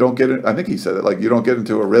say, you don't get it. I think he said it, like, you don't get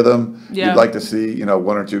into a rhythm. You'd like to see,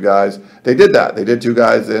 one or two guys. They did that. They did 2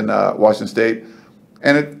 guys in Washington State.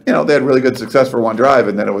 And, they had really good success for one drive,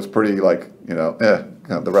 and then it was pretty, the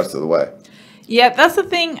rest of the way. Yeah, that's the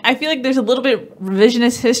thing. I feel like there's a little bit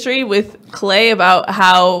revisionist history with Clay about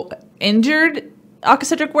how injured Aka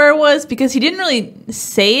Cedric Ware was, because he didn't really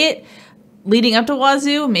say it leading up to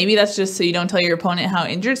Wazoo. Maybe that's just so you don't tell your opponent how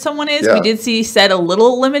injured someone is. We did see Sed a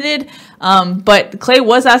little limited, but Clay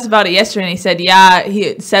was asked about it yesterday, and he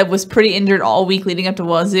said, Sed was pretty injured all week leading up to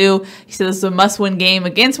Wazoo. He said this was a must-win game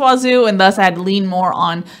against Wazoo, and thus I had to lean more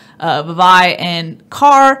on Vavai and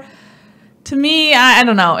Carr. To me, I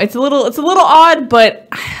don't know. It's a little odd, but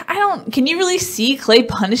I don't. Can you really see Clay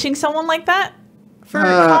punishing someone like that for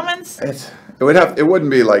comments? It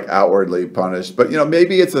wouldn't be like outwardly punished, but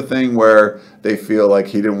maybe it's a thing where they feel like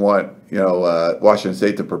he didn't want Washington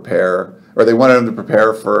State to prepare, or they wanted him to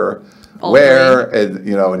prepare for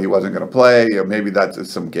and he wasn't going to play. Maybe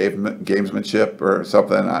that's some gamesmanship or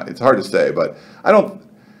something. It's hard to say, but I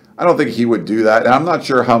don't think he would do that, and I'm not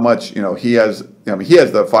sure how much he has. I mean, he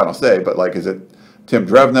has the final say, but like, is it Tim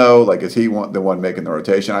Drevno? Like, is he the one making the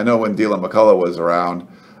rotation? I know when Dylan McCullough was around.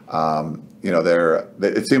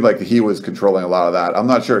 It seemed like he was controlling a lot of that. I'm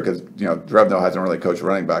not sure because Drevno hasn't really coached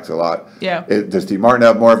running backs a lot. Yeah. Does T. Martin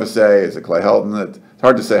have more of a say? Is it Clay Helton? It's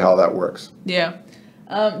hard to say how that works. Yeah.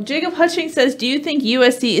 Jacob Hutching says, "Do you think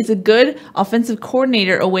USC is a good offensive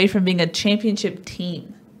coordinator away from being a championship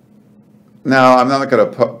team?" No, I'm not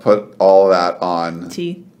going to put all of that on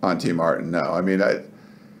T. Martin. No, I mean,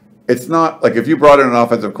 it's not like if you brought in an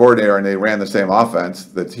offensive coordinator and they ran the same offense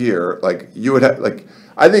that's here, like you would have like.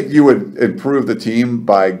 I think you would improve the team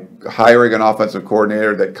by hiring an offensive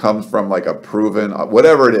coordinator that comes from like a proven,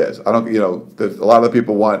 whatever it is. I don't, there's a lot of the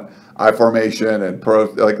people want I formation and pro,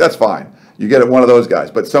 like that's fine. You get one of those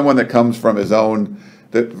guys, but someone that comes from his own,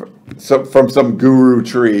 from some guru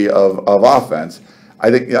tree of offense.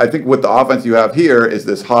 I think what the offense you have here is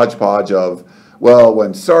this hodgepodge of, well,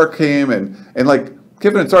 when Sark came and like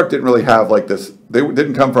Kiffin and Sark didn't really have like this. They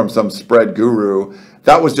didn't come from some spread guru.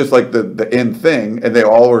 That was just like the in thing, and they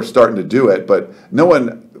all were starting to do it. But no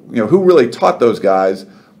one, who really taught those guys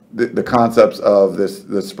the concepts of this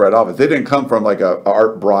spread offense. They didn't come from like a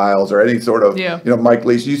Art Briles or any sort of, Mike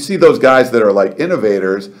Leach. You see those guys that are like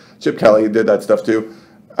innovators. Chip Kelly did that stuff too.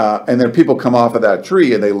 And then people come off of that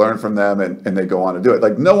tree and they learn from them and they go on to do it.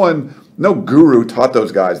 Like no guru taught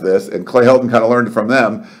those guys this, and Clay Helton kind of learned from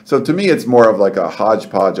them. So to me, it's more of like a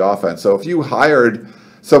hodgepodge offense. So if you hired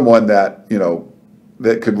someone that,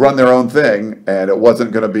 that could run their own thing, and it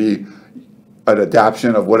wasn't going to be an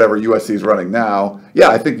adaptation of whatever USC is running now, yeah,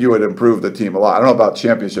 I think you would improve the team a lot. I don't know about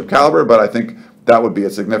championship caliber, but I think that would be a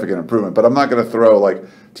significant improvement. But I'm not going to throw like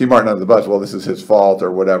T. Martin under the bus. Well, this is his fault or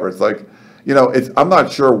whatever. It's like, I'm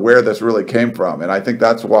not sure where this really came from, and I think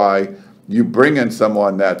that's why you bring in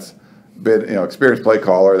someone that's been, experienced play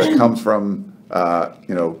caller that comes from,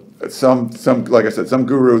 some like I said, some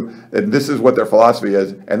guru, and this is what their philosophy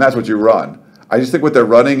is, and that's what you run. I just think what they're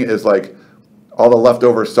running is like all the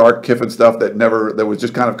leftover Sark Kiffin stuff that was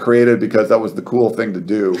just kind of created because that was the cool thing to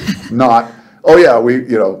do. Not, oh yeah,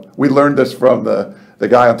 we learned this from the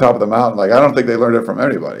guy on top of the mountain. Like, I don't think they learned it from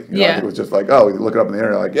anybody. I think it was just like, oh, you look it up in the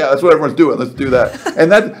internet, like, yeah, that's what everyone's doing. Let's do that.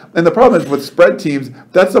 And the problem is with spread teams,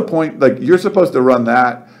 that's the point. Like, you're supposed to run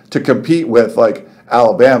that to compete with like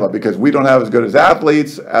Alabama because we don't have as good as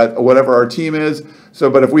athletes at whatever our team is. So,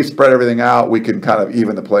 but if we spread everything out, we can kind of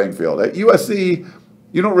even the playing field. At USC,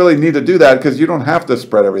 you don't really need to do that because you don't have to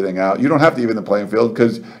spread everything out. You don't have to even the playing field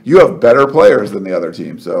because you have better players than the other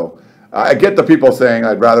team. So I get the people saying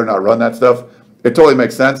I'd rather not run that stuff. It totally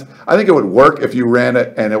makes sense. I think it would work if you ran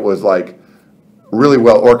it and it was like really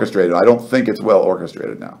well orchestrated. I don't think it's well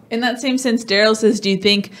orchestrated now. In that same sense, Daryl says, do you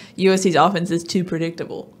think USC's offense is too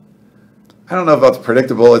predictable? I don't know if that's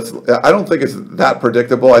predictable. I don't think it's that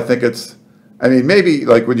predictable. I think maybe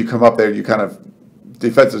like when you come up there, you kind of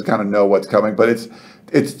defenses kind of know what's coming, but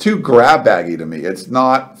it's too grab baggy to me. It's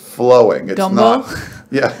not flowing. It's gumbo?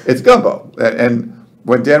 It's gumbo. And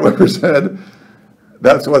when Dan Whipper said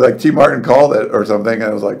that's what like T. Martin called it or something, and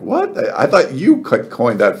I was like, what? I thought you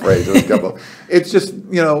coined that phrase. It was gumbo. It's just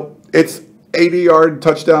it's 80-yard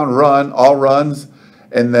touchdown run, all runs,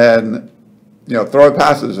 and then throw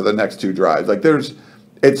passes for the next two drives. Like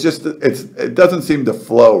it doesn't seem to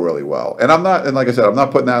flow really well. And like I said, I'm not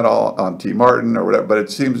putting that all on T. Martin or whatever, but it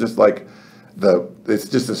seems just like it's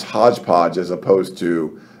just this hodgepodge as opposed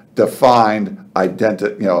to defined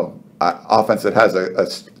identity, offense that has a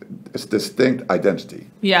distinct identity.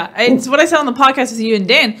 Yeah. It's what I said on the podcast with you and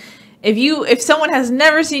Dan. If someone has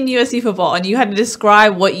never seen USC football and you had to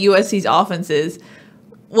describe what USC's offense is,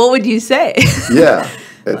 what would you say? Yeah.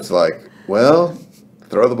 It's like, well,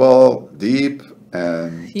 throw the ball deep.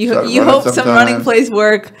 And you hope some running plays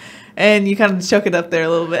work, and you kind of choke it up there a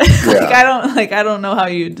little bit. Yeah. I don't know how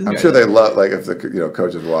you. I'm sure they love if the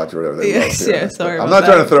coaches watch or whatever. Sorry. I'm not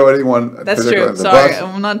trying to throw anyone. That's true. Sorry,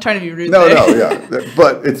 I'm not trying to be rude. No,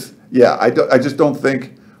 but I just don't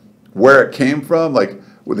think where it came from. Like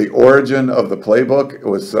with the origin of the playbook, it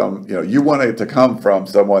was you want it to come from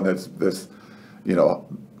someone that's this,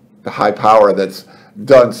 high power that's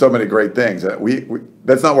done so many great things.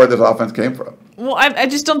 That's not where this offense came from. Well, I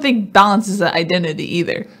just don't think balance is an identity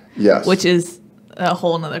either. Yes. Which is a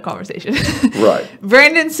whole nother conversation. Right.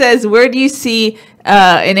 Brandon says, where do you see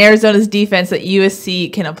in Arizona's defense that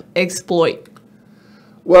USC can exploit?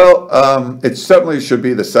 Well, it certainly should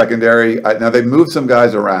be the secondary. Now they moved some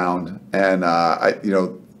guys around, and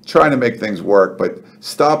trying to make things work. But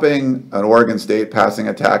stopping an Oregon State passing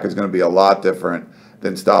attack is going to be a lot different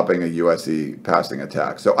than stopping a USC passing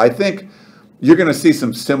attack. So I think you're going to see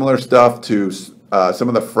some similar stuff to some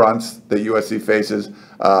of the fronts that USC faces.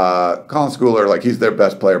 Colin Schooler, he's their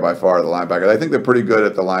best player by far, the linebacker. I think they're pretty good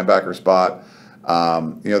at the linebacker spot.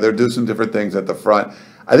 They'll do some different things at the front.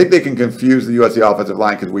 I think they can confuse the USC offensive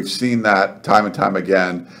line because we've seen that time and time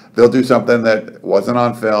again. They'll do something that wasn't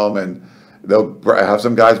on film, and they'll have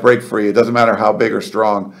some guys break free. It doesn't matter how big or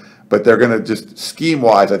strong, but they're going to just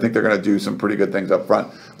scheme-wise, I think they're going to do some pretty good things up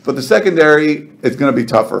front. But the secondary is going to be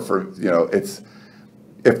tougher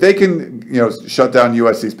if they can, shut down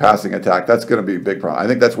USC's passing attack, that's going to be a big problem. I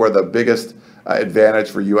think that's where the biggest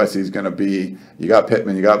advantage for USC is going to be. You got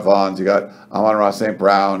Pittman, you got Vaughns, you got Amon-Ra St.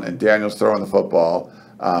 Brown, and Daniels throwing the football.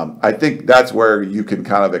 I think that's where you can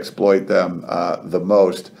kind of exploit them the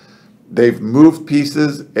most. They've moved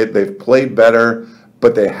pieces, they've played better,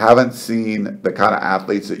 but they haven't seen the kind of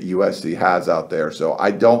athletes that USC has out there. So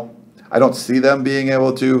I don't see them being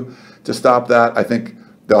able to stop that. I think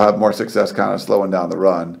they'll have more success kind of slowing down the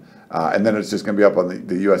run. And then it's just going to be up on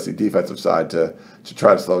the USC defensive side to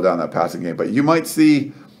try to slow down that passing game. But you might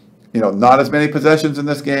see, not as many possessions in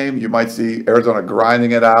this game. You might see Arizona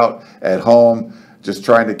grinding it out at home, just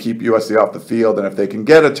trying to keep USC off the field. And if they can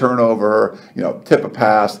get a turnover, tip a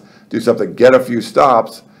pass, do something, get a few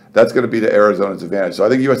stops, that's going to be to Arizona's advantage. So I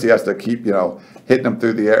think USC has to keep, hitting them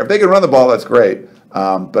through the air. If they can run the ball, that's great.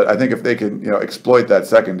 But I think if they can, exploit that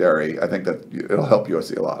secondary, I think that it'll help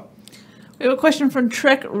USC a lot. We have a question from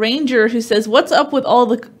Trek Ranger who says, "What's up with all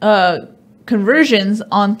the conversions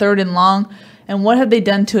on 3rd and long, and what have they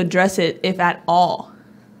done to address it, if at all?"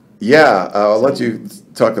 Yeah, I'll let you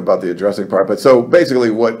talk about the addressing part. But so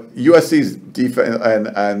basically, what USC's defense,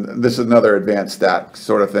 and this is another advanced stat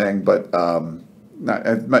sort of thing, but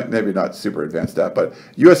maybe not super advanced stat, but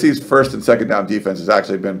USC's first and second down defense has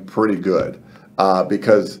actually been pretty good.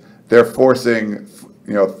 Because they're forcing,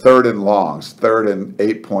 3rd and longs, 3rd and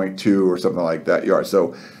 8.2 or something like that yards.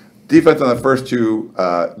 So defense on the first two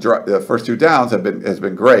downs has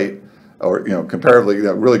been great, or comparatively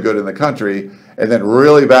really good in the country, and then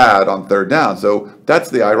really bad on 3rd down. So that's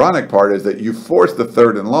the ironic part, is that you force the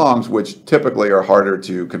 3rd and longs, which typically are harder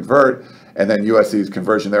to convert, and then USC's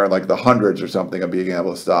conversion there in the hundreds or something of being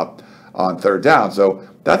able to stop on 3rd down. So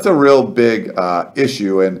that's a real big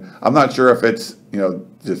issue, and I'm not sure if it's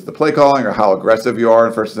just the play calling or how aggressive you are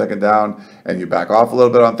in 1st and 2nd down, and you back off a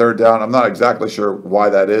little bit on 3rd down. I'm not exactly sure why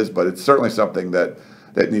that is, but it's certainly something that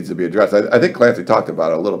needs to be addressed. I think Clancy talked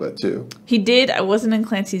about it a little bit too. He did. I wasn't in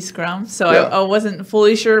Clancy's scrum, so yeah. I wasn't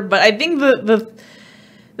fully sure. But I think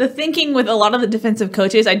the thinking with a lot of the defensive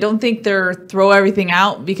coaches, I don't think they're throw everything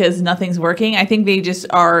out because nothing's working. I think they just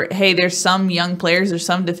are, hey, there's some young players, there's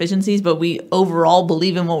some deficiencies, but we overall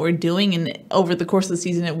believe in what we're doing, and over the course of the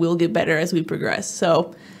season, it will get better as we progress.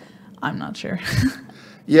 So I'm not sure.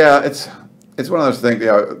 Yeah, it's one of those things.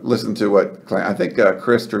 Listen to what I think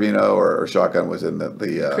Chris Trevino or Shotgun was in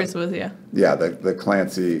the Chris was, yeah. Yeah, the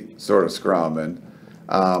Clancy sort of scrum, and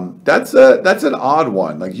that's an odd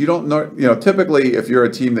one. You don't know, typically if you're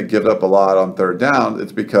a team that gives up a lot on 3rd down,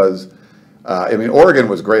 it's because, Oregon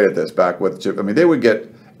was great at this back with Chip. They would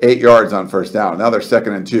get 8 yards on 1st down. Now they're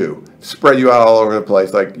 2nd and 2, spread you out all over the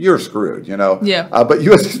place. You're screwed, Yeah. But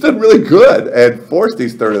USC's done really good and forced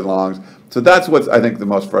these 3rd and longs. So that's what's, I think, the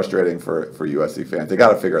most frustrating for USC fans. They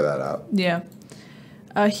got to figure that out. Yeah.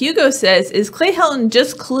 Hugo says, "Is Clay Helton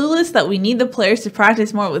just clueless that we need the players to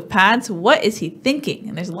practice more with pads? What is he thinking?"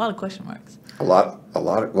 And there's a lot of question marks. A lot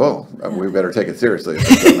of, well, we better take it seriously if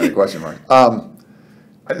there's so many question marks.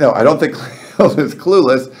 No, I don't think Clay Helton is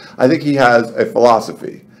clueless. I think he has a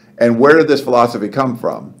philosophy. And where did this philosophy come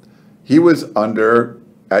from? He was under,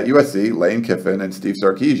 at USC, Lane Kiffin and Steve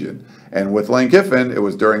Sarkisian. And with Lane Kiffin, it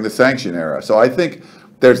was during the sanction era. So I think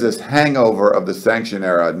there's this hangover of the sanction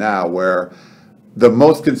era now where the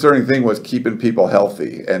most concerning thing was keeping people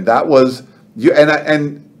healthy, and that was you.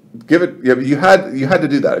 And give it. You had to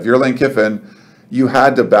do that. If you're Lane Kiffin, you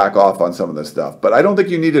had to back off on some of this stuff. But I don't think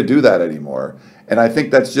you need to do that anymore. And I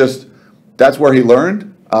think that's where he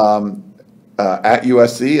learned at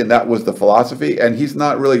USC, and that was the philosophy. And he's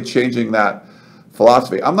not really changing that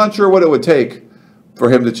philosophy. I'm not sure what it would take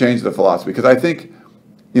for him to change the philosophy, because I think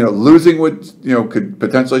losing would could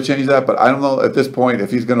potentially change that. But I don't know at this point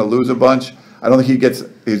if he's going to lose a bunch. I don't think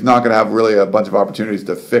he's not going to have really a bunch of opportunities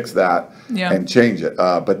to fix that and change it.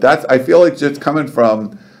 But I feel like just coming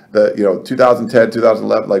from the 2010,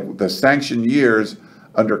 2011, the sanction years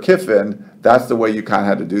under Kiffin, that's the way you kind of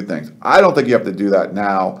had to do things. I don't think you have to do that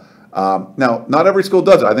now. Now, not every school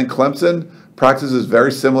does it. I think Clemson practices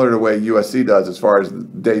very similar to the way USC does as far as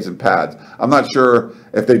days and pads. I'm not sure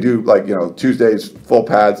if they do Tuesdays full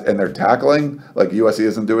pads and they're tackling, like USC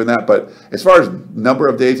isn't doing that. But as far as number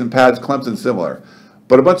of days and pads, Clemson's similar.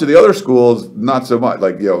 But a bunch of the other schools, not so much.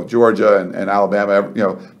 Like Georgia and Alabama,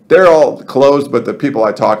 they're all closed. But the people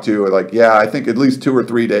I talk to are like, yeah, I think at least 2 or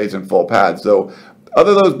 3 days in full pads. So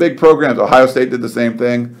other those big programs, Ohio State did the same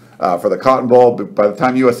thing for the Cotton Bowl. But by the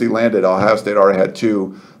time USC landed, Ohio State already had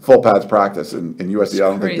 2 full pads practice, and USC I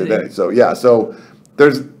don't think did any. So yeah, so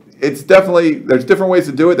there's different ways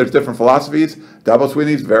to do it. There's different philosophies. Dabo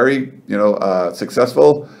Swinney's very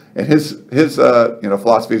successful, and his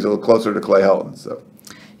philosophy is a little closer to Clay Helton's. So.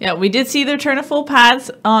 Yeah, we did see the return of full pads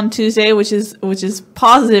on Tuesday, which is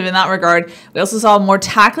positive in that regard. We also saw more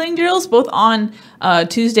tackling drills both on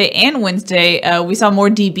Tuesday and Wednesday. We saw more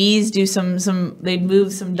DBs do they'd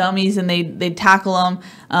move some dummies and they'd tackle them.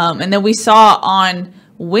 And then we saw on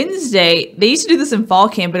Wednesday, they used to do this in fall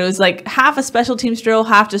camp, but it was like half a special teams drill,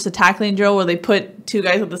 half just a tackling drill where they put 2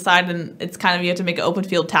 guys at the side and it's kind of you have to make an open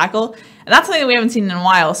field tackle. And that's something that we haven't seen in a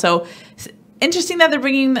while. So interesting that they're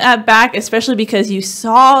bringing that back, especially because you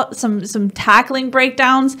saw some tackling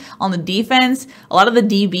breakdowns on the defense. A lot of the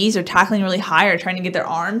DBs are tackling really high or trying to get their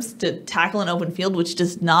arms to tackle an open field, which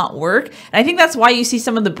does not work. And I think that's why you see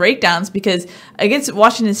some of the breakdowns, because against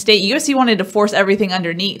Washington State, USC wanted to force everything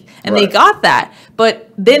underneath, and They got that.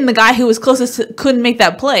 But then the guy who was closest couldn't make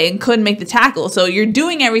that play and couldn't make the tackle. So you're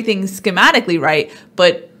doing everything schematically right,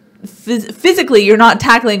 but physically you're not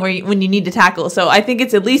tackling when you need to tackle. So I think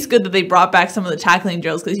it's at least good that they brought back some of the tackling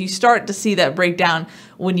drills, because you start to see that breakdown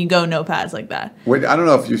when you go no pads like that. I don't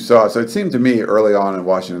know if you saw, so it seemed to me early on in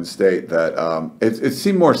Washington State that it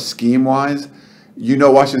seemed more scheme-wise.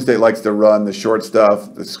 Washington State likes to run the short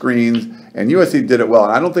stuff, the screens, and USC did it well.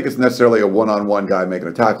 And I don't think it's necessarily a one-on-one guy making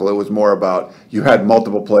a tackle. It was more about you had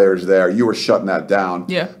multiple players there. You were shutting that down.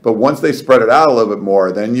 Yeah. But once they spread it out a little bit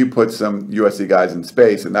more, then you put some USC guys in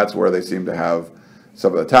space, and that's where they seem to have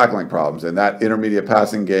some of the tackling problems. And that intermediate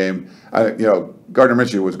passing game, Gardner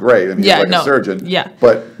Minshew was great, and he's a surgeon. Yeah.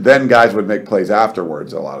 But then guys would make plays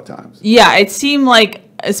afterwards a lot of times. Yeah, it seemed like,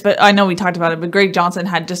 I know we talked about it, but Greg Johnson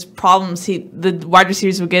had just problems. The wide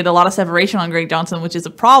receivers would get a lot of separation on Greg Johnson, which is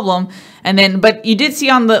a problem. But you did see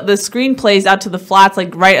on the screen plays out to the flats,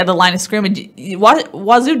 like right at the line of scrimmage,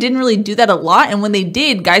 Wazoo didn't really do that a lot. And when they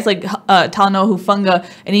did, guys like Talanoa Hufanga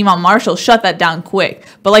and Iman Marshall shut that down quick.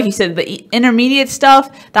 But like you said, the intermediate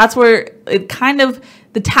stuff, that's where it kind of,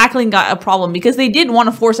 the tackling got a problem, because they did want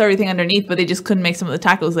to force everything underneath, but they just couldn't make some of the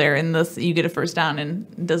tackles there, and thus you get a first down and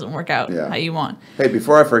it doesn't work out how you want. Hey,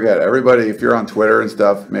 before I forget, everybody, if you're on Twitter and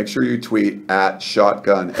stuff, make sure you tweet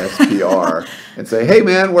 @ShotgunSPR and say, hey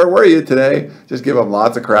man, where were you today? Just give him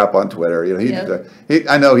lots of crap on Twitter.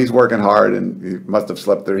 I know he's working hard and he must have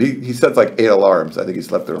slept through. He sets like 8 alarms. I think he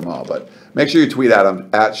slept through them all. But make sure you tweet at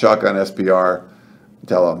him @ShotgunSPR and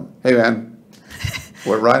tell him, hey man,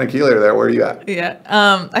 well, Ryan and Keely are there. Where are you at? Yeah.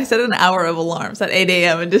 I set an hour of alarms at 8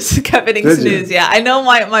 a.m. and just kept hitting snooze. Yeah, I know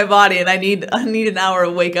my body, and I need an hour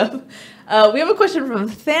of wake up. We have a question from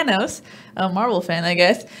Thanos, a Marvel fan, I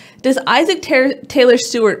guess. Does Isaac Taylor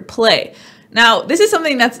Stewart play? Now, this is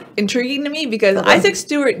something that's intriguing to me, because Isaac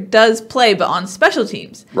Stewart does play, but on special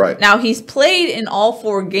teams. Right. Now, he's played in all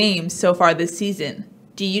 4 games so far this season.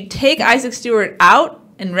 Do you take Isaac Stewart out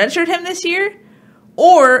and redshirt him this year?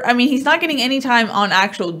 Or, he's not getting any time on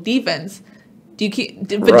actual defense. Do you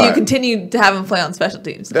continue to have him play on special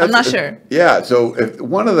teams? I'm not sure. Yeah, so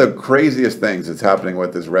one of the craziest things that's happening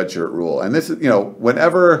with this redshirt rule, and this is,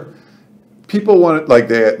 whenever people want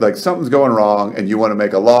to, something's going wrong and you want to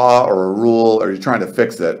make a law or a rule or you're trying to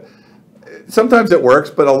fix it, sometimes it works,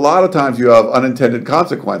 but a lot of times you have unintended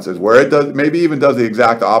consequences where it maybe even does the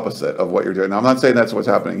exact opposite of what you're doing. Now, I'm not saying that's what's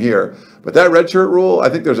happening here, but that redshirt rule, I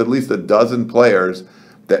think there's at least a dozen players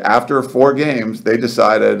that after 4 games, they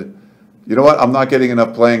decided, you know what, I'm not getting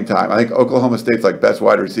enough playing time. I think Oklahoma State's best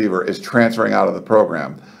wide receiver is transferring out of the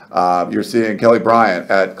program. You're seeing Kelly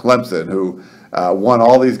Bryant at Clemson, who won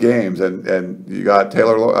all these games, and you got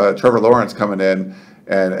Trevor Lawrence coming in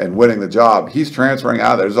and winning the job. He's transferring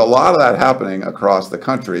out of there. There's a lot of that happening across the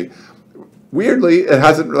country. Weirdly, it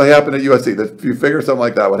hasn't really happened at USC. If you figure something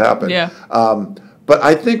like that would happen. Yeah. But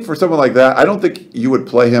I think for someone like that, I don't think you would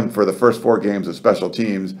play him for the first 4 games of special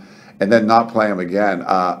teams and then not play him again.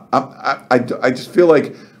 I just feel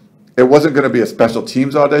like it wasn't going to be a special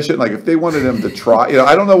teams audition. Like if they wanted him to try,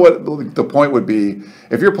 I don't know what the point would be.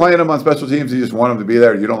 If you're playing him on special teams, you just want him to be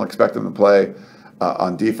there. You don't expect him to play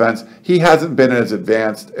on defense. He hasn't been as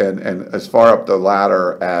advanced and as far up the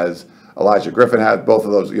ladder as Elijah Griffin had both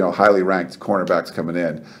of those, highly ranked cornerbacks coming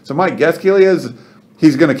in. So my guess, Keely, is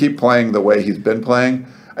he's going to keep playing the way he's been playing.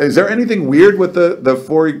 Is there anything weird with the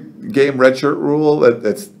 4-game redshirt rule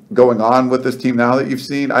that's going on with this team now that you've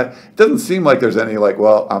seen? It doesn't seem like there's any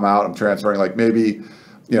well, I'm out, I'm transferring. Like maybe,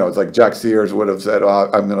 it's like Jack Sears would have said, oh,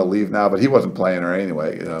 I'm going to leave now, but he wasn't playing her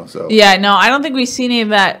anyway, so. Yeah, no, I don't think we've seen any of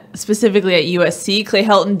that specifically at USC. Clay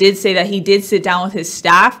Helton did say that he did sit down with his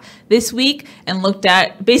staff this week and looked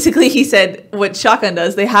at, basically he said what Shotgun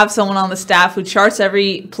does. They have someone on the staff who charts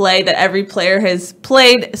every play that every player has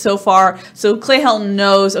played so far. So Clay Helton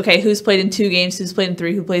knows, okay, who's played in 2 games, who's played in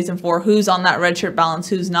 3, who plays in 4, who's on that redshirt balance,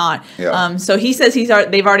 who's not. Yeah. So he says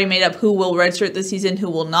they've already made up who will redshirt this season, who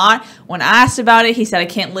will not. When asked about it, he said, I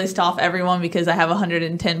can't list off everyone because I have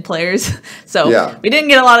 110 players. So we didn't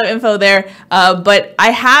get a lot of info there. But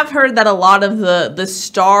I have heard that a lot of the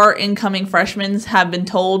star incoming freshmen have been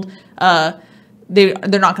told they're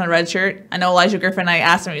not going to redshirt. I know Elijah Griffin, I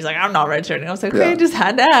asked him, he's like, I'm not redshirting. I was like, okay, I just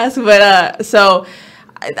had to ask. But so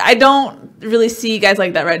I don't really see guys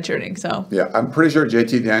like that redshirting. So yeah, I'm pretty sure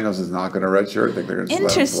JT Daniels is not going to redshirt. I think they're going to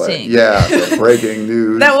interesting. Yeah, so breaking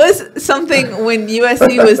news. That was something when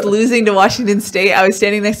USC was losing to Washington State. I was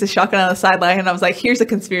standing next to Shotgun on the sideline, and I was like, "Here's a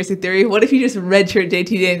conspiracy theory. What if you just redshirt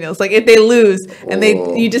JT Daniels? Like if they lose and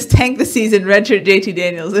you just tank the season, redshirt JT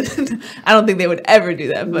Daniels." I don't think they would ever do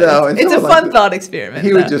that, but no, it's a fun thought experiment.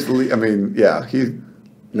 He would just leave. I mean, yeah,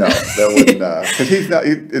 No, that wouldn't, because he's not.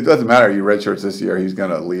 It doesn't matter. You redshirts this year. He's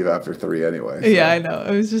going to leave after 3 anyway. So. Yeah, I know.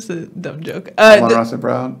 It was just a dumb joke. Russell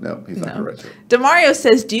Brown? No, he's not going to redshirt. Demario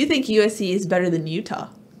says, "Do you think USC is better than Utah?"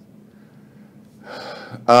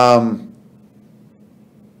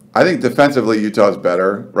 I think defensively Utah is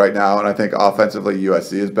better right now, and I think offensively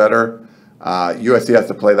USC is better. USC has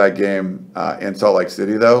to play that game in Salt Lake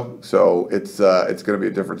City, though, so it's going to be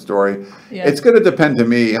a different story. Yeah. It's going to depend to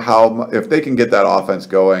me if they can get that offense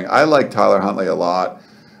going. I like Tyler Huntley a lot.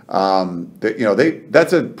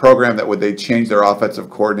 That's a program that they change their offensive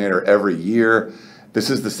coordinator every year. This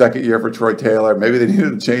is the 2nd year for Troy Taylor. Maybe they need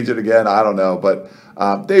to change it again. I don't know, but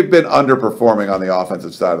they've been underperforming on the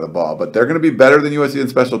offensive side of the ball. But they're going to be better than USC in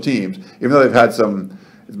special teams, even though they've had some.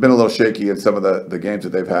 It's been a little shaky in some of the games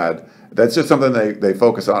that they've had. That's just something they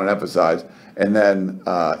focus on and emphasize. And then,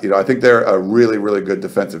 I think they're a really, really good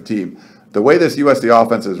defensive team. The way this USC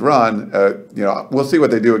offense is run, we'll see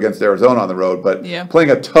what they do against Arizona on the road. But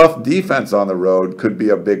playing a tough defense on the road could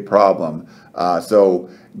be a big problem. So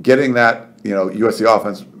getting that, USC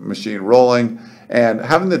offense machine rolling and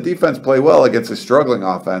having the defense play well against a struggling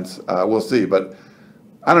offense, we'll see. But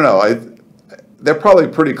I don't know. They're probably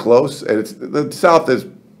pretty close. The South is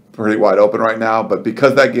pretty wide open right now, but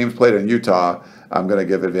because that game's played in Utah, I'm going to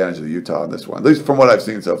give advantage of Utah on this one, at least from what I've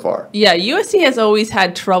seen so far. Yeah, USC has always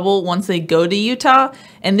had trouble once they go to Utah,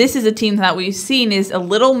 and this is a team that we've seen is a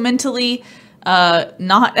little mentally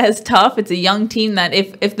not as tough. It's a young team that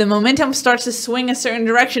if the momentum starts to swing a certain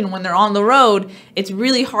direction when they're on the road, it's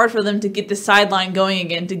really hard for them to get the sideline going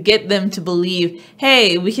again, to get them to believe,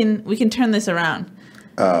 hey, we can turn this around.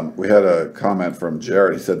 We had a comment from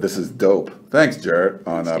Jarrett. He said, "This is dope." Thanks, Jarrett,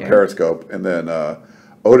 on Periscope. And then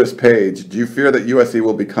Otis Page, do you fear that USC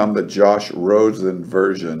will become the Josh Rosen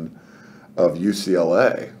version of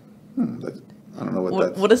UCLA? I don't know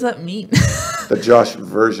what does that mean? The Josh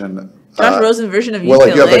version. Josh Rosen version of UCLA? Well,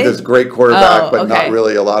 like you have this great quarterback, but not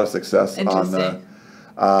really a lot of success on the.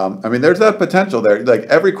 I mean, there's that potential there. Like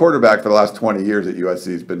every quarterback for the last 20 years at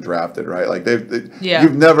USC has been drafted, right? Like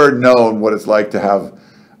you've never known what it's like to have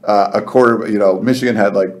a quarter. Michigan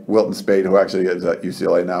had like Wilton Spate, who actually is at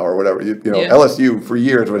UCLA now, or whatever. LSU for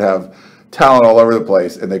years would have talent all over the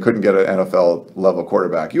place, and they couldn't get an NFL level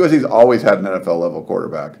quarterback. USC's always had an NFL level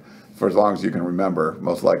quarterback for as long as you can remember,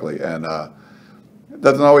 most likely, and it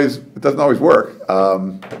doesn't always work.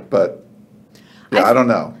 But yeah, I don't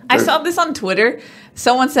know. I saw this on Twitter.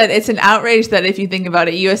 Someone said it's an outrage that if you think about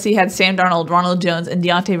it, USC had Sam Darnold, Ronald Jones, and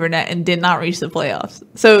Deontay Burnett and did not reach the playoffs.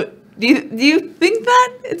 So do you think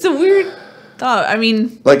that? It's a weird thought. I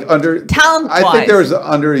mean, like talent-wise. I think there's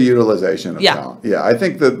underutilization of talent. Yeah, I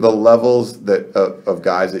think that the levels of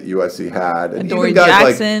guys that USC had, and Dory even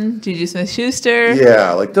guys Jackson, like Juju Smith-Schuster.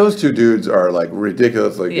 Yeah, like those two dudes are like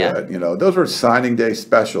ridiculously good. Those were signing day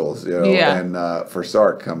specials. And for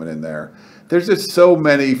Sark coming in there. There's just so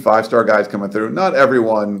many 5-star guys coming through. Not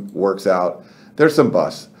everyone works out. There's some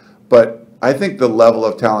busts. But I think the level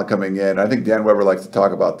of talent coming in, I think Dan Weber likes to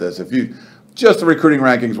talk about this. If you just the recruiting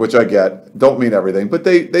rankings, which I get, don't mean everything, but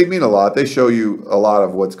they mean a lot. They show you a lot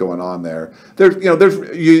of what's going on there. There's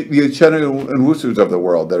Uchenna and Wusus of the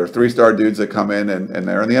world that are 3-star dudes that come in and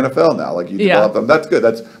they're in the NFL now. Like you develop them. That's good.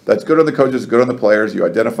 That's good on the coaches, good on the players. You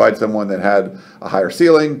identified someone that had a higher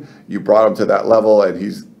ceiling. You brought him to that level, and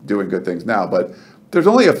he's doing good things now. But there's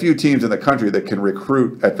only a few teams in the country that can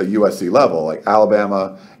recruit at the USC level, like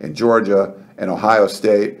Alabama and Georgia and Ohio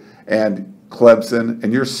State and Clemson,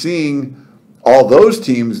 and you're seeing all those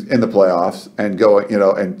teams in the playoffs and going,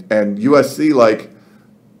 and USC like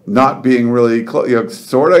not being really close,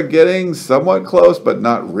 sort of getting somewhat close, but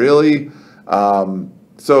not really.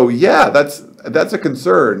 So yeah, that's a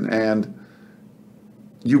concern, and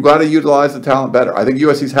you got to utilize the talent better. I think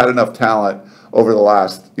USC's had enough talent over the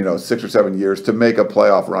last 6 or 7 years to make a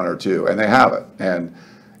playoff run or two, and they have it. And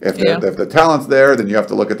if the talent's there, then you have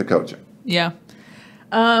to look at the coaching. Yeah.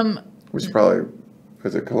 Which probably.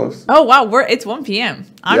 Is it close? Oh, wow. It's 1 p.m.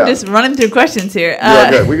 I'm just running through questions here.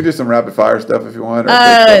 Good. We can do some rapid fire stuff if you want.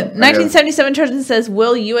 1977 Trojans says,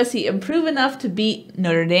 will USC improve enough to beat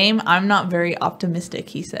Notre Dame? I'm not very optimistic,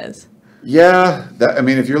 he says. Yeah.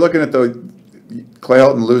 If you're looking at the Clay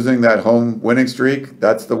Helton losing that home winning streak,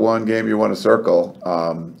 that's the one game you want to circle.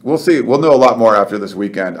 We'll see. We'll know a lot more after this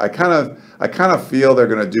weekend. I kind of feel they're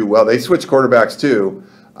going to do well. They switch quarterbacks too.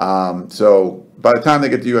 So by the time they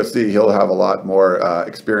get to USC, he'll have a lot more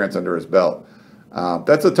experience under his belt.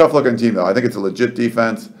 That's a tough-looking team, though. I think it's a legit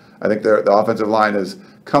defense. I think the offensive line is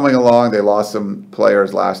coming along. They lost some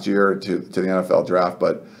players last year to the NFL draft,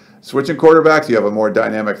 but switching quarterbacks, you have a more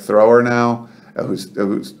dynamic thrower now who's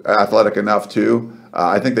athletic enough too.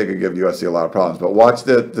 I think they could give USC a lot of problems. But watch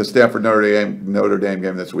the Stanford Notre Dame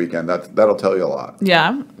game this weekend. That'll tell you a lot. Yeah,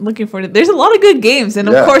 I'm looking forward to it. There's a lot of good games, and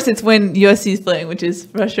of course it's when USC is playing, which is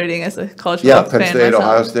frustrating as a college football fan. Yeah, Penn State,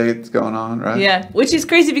 Ohio State's going on, right? Yeah, which is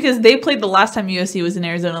crazy because they played the last time USC was in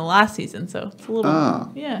Arizona last season, so it's a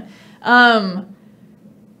little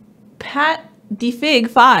Pat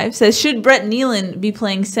DeFig5 says, should Brett Nealon be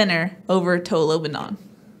playing center over Toa Lobanon?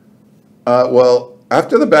 Well,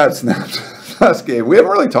 after the bad snaps last game, we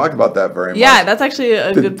haven't really talked about that very much. Yeah, that's actually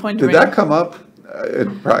a good point to bring up. Did that come up?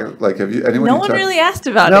 Have you? No one really asked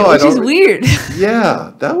about it, which is weird.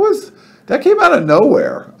 Yeah, that came out of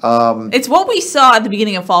nowhere. It's what we saw at the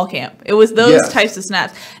beginning of fall camp. It was those types of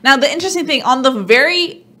snaps. Now, the interesting thing on the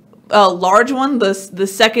very large one, the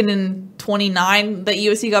 2nd and 29 that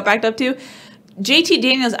USC got backed up to, JT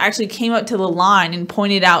Daniels actually came up to the line and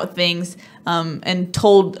pointed out things and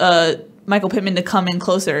told Michael Pittman to come in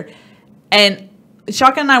closer. And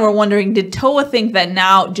Shotgun and I were wondering, did Toa think that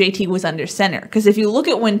now JT was under center? Because if you look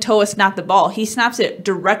at when Toa snapped the ball, he snaps it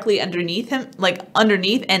directly underneath him, like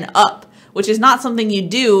underneath and up, which is not something you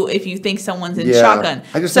do if you think someone's in shotgun.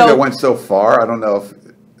 I just think it went so far. I don't know if...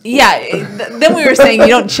 Yeah, then we were saying you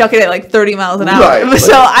don't chuck it at like 30 miles an hour. Right.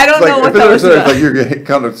 So I don't know what that was about. Like you're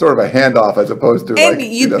kind of sort of a handoff as opposed to and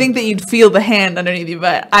you'd think that you'd feel the hand underneath you,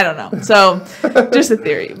 but I don't know. So just a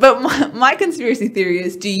theory. But my conspiracy theory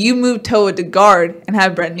is, do you move Toa to guard and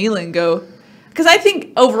have Brett Nealon go? Because I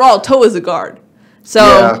think overall Toa's a guard. So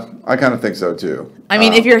yeah, I kind of think so too. I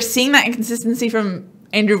mean, if you're seeing that inconsistency from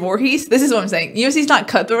Andrew Voorhees, this is what I'm saying. USC's not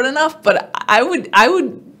cutthroat enough, but I would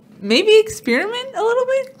maybe experiment a little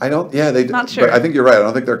bit. Not sure. But I think you're right. I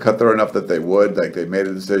don't think they're cutthroat enough that they would. Like they made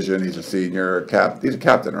a decision. He's a senior he's a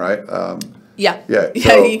captain, right? Yeah.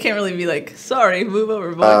 So, you can't really be like, sorry, move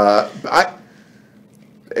over, boy.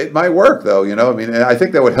 It might work though. I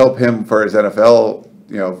think that would help him for his NFL.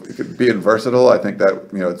 Being versatile, I think that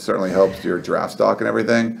it certainly helps your draft stock and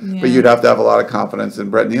everything. Yeah. But you'd have to have a lot of confidence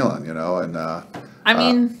in Brett Nealon,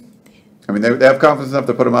 they have confidence enough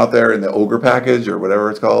to put him out there in the Ogre package or whatever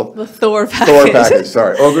it's called. The Thor package. Thor package,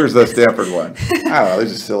 sorry. Ogre's the Stanford one. I don't know. They're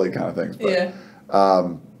just silly kind of things. But,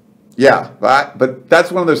 but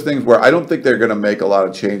that's one of those things where I don't think they're going to make a lot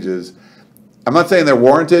of changes. I'm not saying they're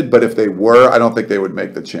warranted, but if they were, I don't think they would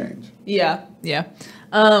make the change. Yeah.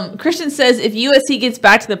 Christian says, if USC gets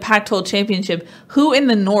back to the Pac-12 championship, who in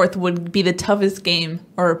the North would be the toughest game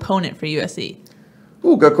or opponent for USC?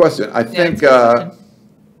 Ooh, good question. I think...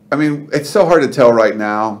 it's so hard to tell right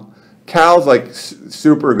now. Cal's like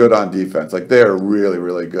super good on defense. Like they're really,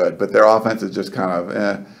 really good, but their offense is just kind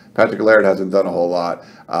of Patrick Laird hasn't done a whole lot.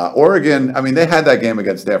 Oregon, they had that game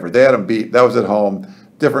against Stanford. They had them beat. That was at home.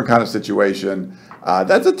 Different kind of situation.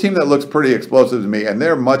 That's a team that looks pretty explosive to me, and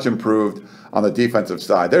they're much improved on the defensive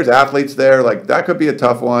side. There's athletes there. Like that could be a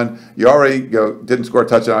tough one. You already didn't score a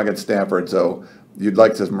touchdown against Stanford, so you'd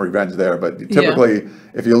like some revenge there. But typically,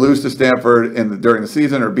 if you lose to Stanford during the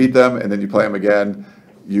season or beat them and then you play them again,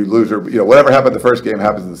 you lose or whatever happened the first game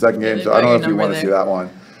happens in the second game. So I don't know if you want to see that one.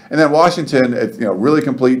 And then Washington, it's really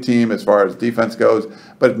complete team as far as defense goes,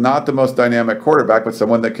 but not the most dynamic quarterback, but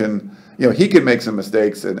someone that can, he can make some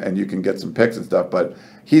mistakes and you can get some picks and stuff, but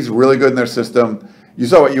he's really good in their system. You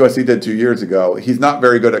saw what USC did 2 years ago. He's not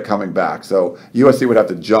very good at coming back. So USC would have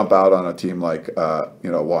to jump out on a team like,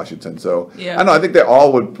 Washington. So I don't know. I think they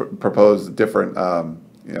all would propose different,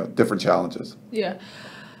 different challenges. Yeah.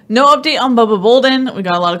 No update on Bubba Bolden. We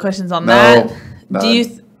got a lot of questions on that.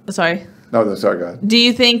 Sorry. No, sorry, go ahead. Do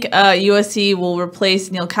you think USC will replace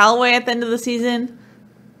Neil Callaway at the end of the season?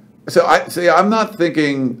 So I'm not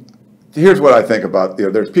thinking. Here's what I think about,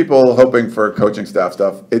 there's people hoping for coaching staff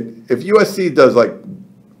stuff. If USC does like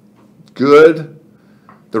good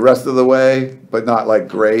the rest of the way, but not like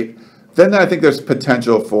great, then I think there's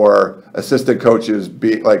potential for assistant coaches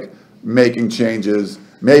making changes,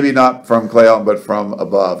 maybe not from Clay Helton, but from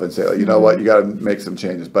above and say, you know what, you got to make some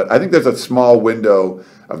changes. But I think there's a small window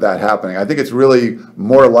of that happening. I think it's really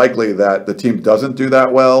more likely that the team doesn't do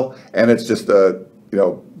that well, and it's just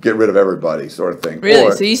get rid of everybody sort of thing.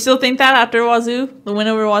 Really? So you still think that after Wazoo, the win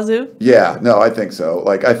over Wazoo? Yeah, no, I think so.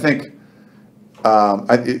 I think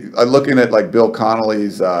I'm looking at Bill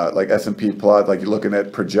Connolly's S&P plot, you're looking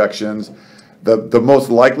at projections. The most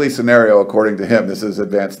likely scenario, according to him, this is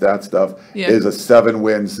advanced stat stuff, is a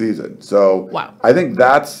 7-win season. So wow. I think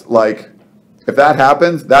that's if that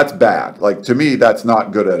happens, that's bad. To me, that's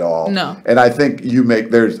not good at all. No. And I think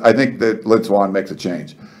I think that Lynn Swann makes a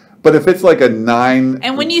change. But if it's a 9...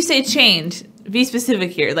 And when you say change, be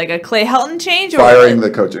specific here. Like a Clay Helton change? Or firing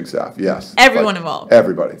the coaching staff, yes. Everyone involved?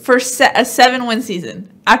 Everybody. For a 7-win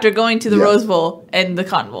season after going to the Rose Bowl and the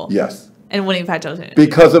Cotton Bowl? Yes. And winning Pac-12 championship?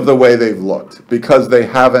 Because of the way they've looked. Because they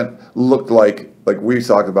haven't looked like we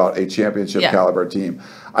talked about, a championship caliber team.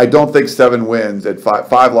 I don't think 7 wins and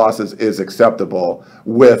 5 losses is acceptable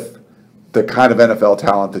with the kind of NFL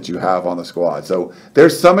talent that you have on the squad. So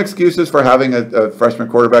there's some excuses for having a freshman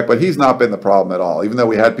quarterback, but he's not been the problem at all, even though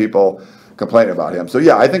we had people complaining about him. So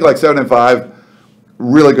yeah, I think 7-5,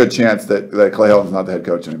 really good chance that Clay Helton's not the head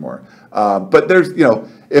coach anymore. But there's,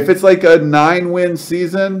 if it's a 9-win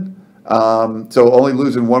season, so only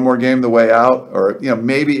losing one more game the way out, or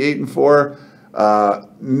maybe 8-4,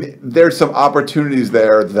 there's some opportunities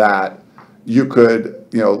there that you could,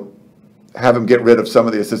 have him get rid of some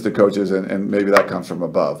of the assistant coaches, and maybe that comes from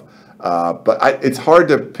above. But it's hard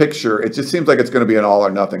to picture. It just seems like it's going to be an all or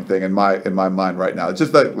nothing thing in my mind right now. It's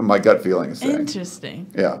just like my gut feeling is saying. Interesting.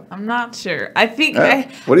 Yeah. I'm not sure. I think I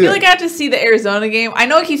feel like I have to see the Arizona game. I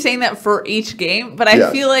know I keep saying that for each game, but I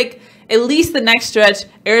feel like at least the next stretch,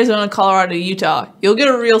 Arizona, Colorado, Utah, you'll get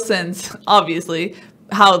a real sense, obviously,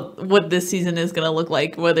 what this season is going to look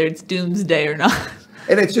like, whether it's doomsday or not.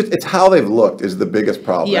 And it's how they've looked is the biggest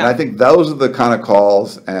problem. Yeah. And I think those are the kind of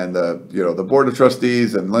calls, and the board of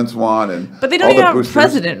trustees and Lynn Swann and but they don't even have a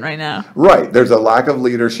president right now. Right. There's a lack of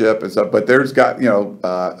leadership and stuff. But there's got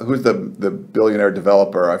who's the billionaire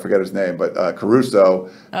developer? I forget his name, but Caruso,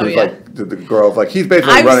 who's the Grove. He's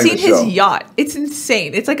basically running the show. I've seen his yacht. It's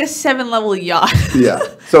insane. It's like a 7-level yacht. Yeah.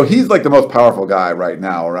 So he's the most powerful guy right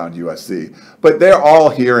now around USC. But they're all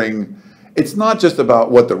hearing. It's not just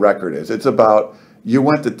about what the record is. It's about. You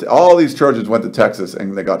went to all these Trojans went to Texas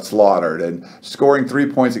and they got slaughtered, and scoring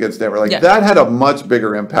 3 points against Denver that had a much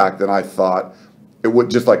bigger impact than I thought it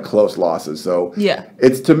would, just close losses. So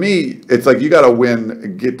it's, to me, it's you got to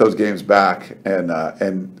win, get those games back,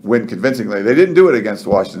 and win convincingly. They didn't do it against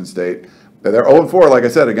Washington State. They're 0-4, like I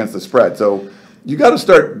said, against the spread. So you got to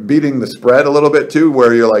start beating the spread a little bit too,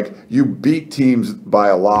 where you're you beat teams by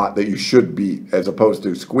a lot that you should beat, as opposed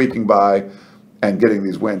to squeaking by and getting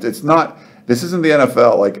these wins. It's not. This isn't the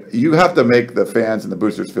NFL. You have to make the fans and the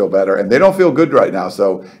boosters feel better, and they don't feel good right now.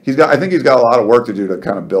 So I think he's got a lot of work to do to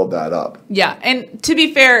kind of build that up. Yeah, and to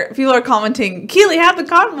be fair, people are commenting, Keely, how'd the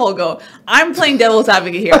Cotton Bowl go? I'm playing devil's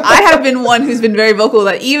advocate here. I have been one who's been very vocal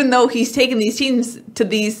that even though he's taken these teams to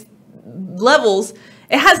these levels,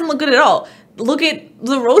 it hasn't looked good at all. Look at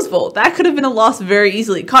the Rose Bowl. That could have been a loss very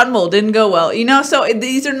easily. Cotton Bowl didn't go well. So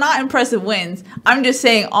these are not impressive wins. I'm just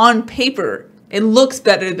saying on paper, it looks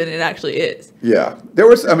better than it actually is. Yeah.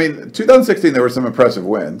 2016, there were some impressive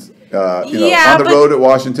wins. On the road at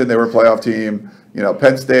Washington, they were a playoff team.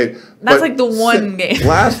 Penn State. That's the one game.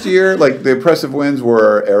 Last year, the impressive wins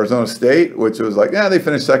were Arizona State, which was they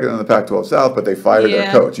finished second in the Pac-12 South, but they fired their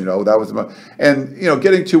coach. That was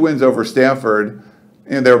getting 2 wins over Stanford.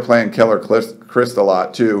 They were playing Keller Christ a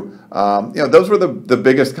lot too. Those were the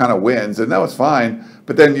biggest kind of wins, and that was fine.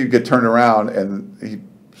 But then you get turned around and he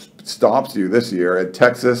stomps you this year at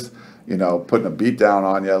Texas, putting a beat down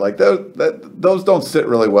on you. Those don't sit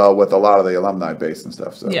really well with a lot of the alumni base and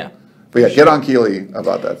stuff. So But yeah, get on Keely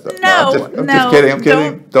about that stuff. No, I'm just kidding. I'm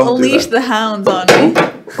kidding. Don't unleash do that. the hounds on me.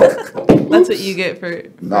 That's what you get for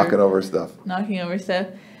knocking over stuff. Knocking over stuff.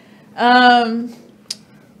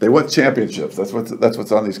 They want championships. That's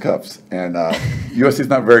what's on these cups. And USC's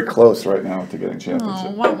not very close right now to getting championships.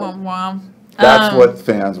 Oh, wah, wah, wah. That's what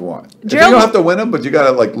fans want. You don't have to win them, but you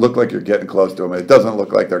got to look like you're getting close to them. And it doesn't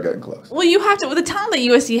look like they're getting close. Well, you have to, with the talent that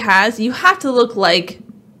USC has, you have to look like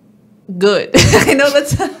good. I know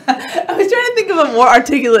that's. I was trying to think of a more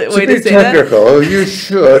articulate way to say technical. that. Oh, you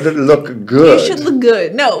should look good. You should look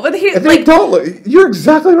good. No, but here, they don't look. You're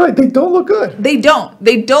exactly right. They don't look good. They don't.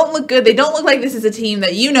 They don't look good. They don't look like this is a team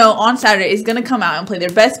that on Saturday is going to come out and play their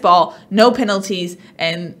best ball, no penalties,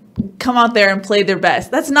 and come out there and play their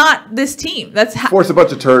best. That's not this team. That's force a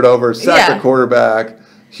bunch of turnovers, sack the quarterback.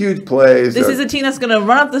 Huge plays. This is a team that's going to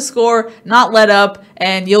run up the score, not let up,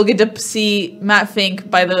 and you'll get to see Matt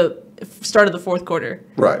Fink by the start of the fourth quarter.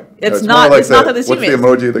 Right. It's not. It's not how this team is.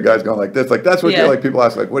 What's the emoji? The guy's going like this. That's what people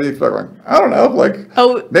ask. What do you expect? I don't know.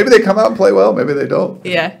 Maybe they come out and play well. Maybe they don't.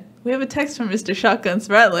 Yeah. We have a text from Mr. Shotgun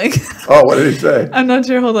Spratling. Oh, what did he say? I'm not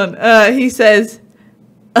sure. Hold on. He says,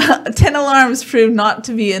 10 alarms proved not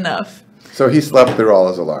to be enough. So he slept through all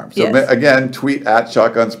his alarms. So again, tweet at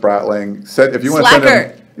Shotgun Spratling. If you want to send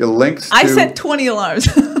him links to... I set 20 alarms.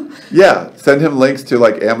 Yeah, send him links to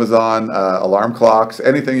Amazon alarm clocks,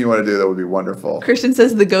 anything you want to do that would be wonderful. Christian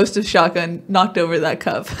says the ghost of Shotgun knocked over that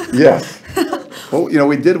cup. Yes. Well,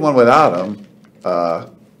 we did one without him.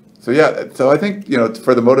 So I think,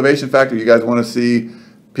 for the motivation factor, you guys want to see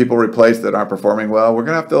people replaced that aren't performing well. We're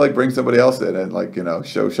going to have to bring somebody else in and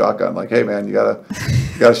show Shotgun hey man, you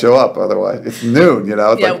gotta show up, otherwise it's noon,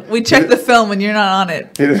 It's we checked the film and you're not on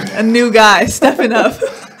it. A new guy stepping up.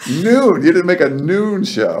 Noon. You didn't make a noon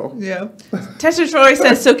show. Yeah. Tester Troy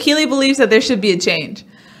says, so Keely believes that there should be a change.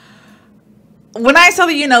 When I saw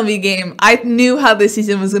the UNLV game, I knew how this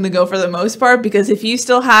season was going to go for the most part, because if you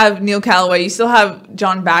still have Neil Callaway, you still have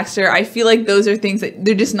John Baxter, I feel like those are things that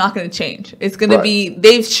they're just not going to change. It's going to be,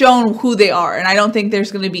 they've shown who they are, and I don't think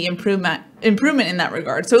there's going to be improvement in that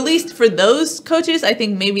regard. So at least for those coaches, I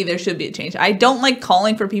think maybe there should be a change. I don't like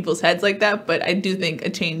calling for people's heads like that, but I do think a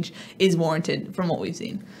change is warranted from what we've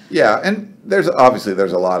seen. Yeah, and there's a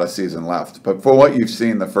lot of season left, but for what you've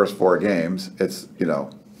seen the first 4 games, it's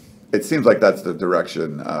it seems like that's the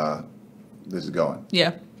direction this is going.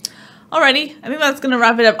 Yeah. Alrighty, I think that's gonna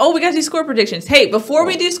wrap it up. Oh, we got to do score predictions. Hey, before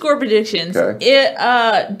we do score predictions,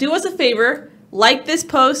 do us a favor, like this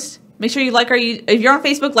post. Make sure you if you're on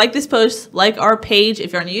Facebook, like this post, like our page.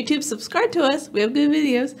 If you're on YouTube, subscribe to us. We have good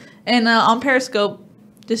videos. And on Periscope,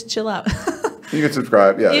 just chill out. You can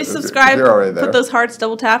subscribe. Yeah, you subscribe. You're already there. Put those hearts,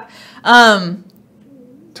 double tap.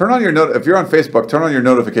 Turn on your if you're on Facebook, turn on your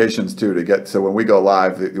notifications too so when we go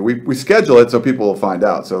live, we schedule it so people will find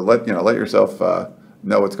out. So let yourself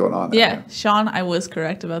know what's going on. Yeah, Sean, I was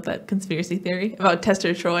correct about that conspiracy theory about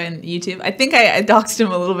Tester Troy and YouTube. I think I doxed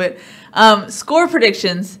him a little bit. Score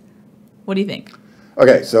predictions. What do you think?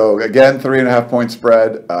 Okay, so again, 3.5 point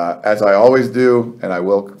spread, as I always do, and I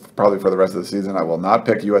will probably for the rest of the season. I will not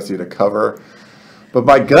pick USC to cover, but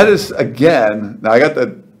my gut is again. Now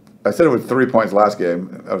I said it was 3 points last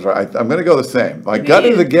game. I was right. I'm going to go the same. My gut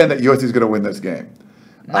is again that USC is going to win this game.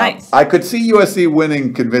 Nice. I could see USC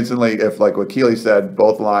winning convincingly if, like what Keely said,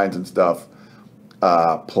 both lines and stuff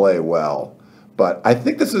play well. But I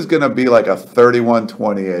think this is going to be like a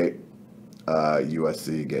 31-28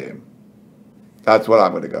 USC game. That's what I'm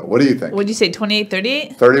going to go. What do you think? Would you say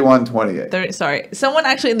 28-38? 31-28. Sorry. Someone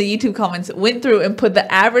actually in the YouTube comments went through and put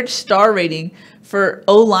the average star rating for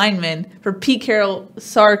O-linemen for Pete Carroll,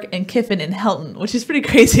 Sark, and Kiffin and Helton, which is pretty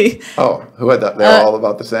crazy. Oh, who had that? They're all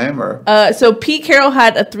about the same? Or So Pete Carroll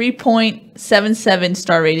had a 3.77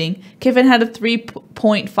 star rating. Kiffin had a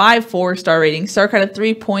 3.54 star rating. Sark had a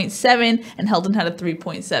 3.7, and Helton had a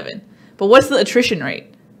 3.7. But what's the attrition rate?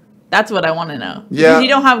 That's what I want to know. Yeah. Because you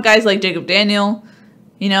don't have guys like Jacob Daniel,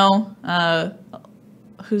 who's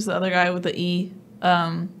the other guy with the E?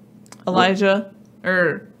 Elijah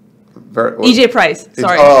or EJ Price.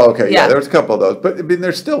 Sorry. Oh, okay. Yeah, there's a couple of those. But, I mean,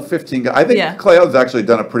 there's still 15 guys. I think Clay Helton's actually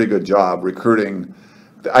done a pretty good job recruiting.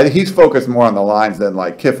 He's focused more on the lines than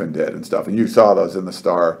like Kiffin did and stuff. And you saw those in the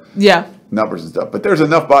star numbers and stuff. But there's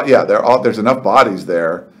enough there's enough bodies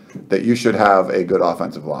there that you should have a good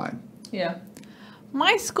offensive line. Yeah.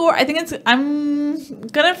 My score, I'm going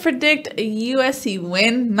to predict a USC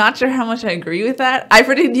win. Not sure how much I agree with that. I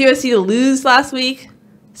predicted USC to lose last week.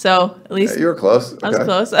 So, at least. You were close. I was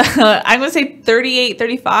close. I'm going to say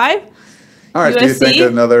 38-35. All right, USC. So you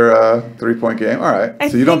think another 3-point game? All right.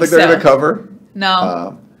 So you don't think they're going to cover?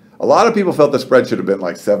 No. A lot of people felt the spread should have been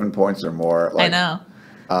like 7 points or more. I know.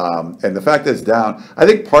 And the fact that it's down, I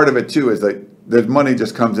think part of it too is that the money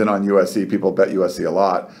just comes in on USC. People bet USC a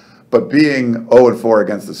lot, but being 0-4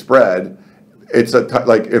 against the spread, it's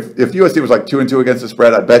like if USC was like 2-2 against the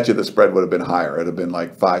spread, I bet you the spread would have been higher. It'd have been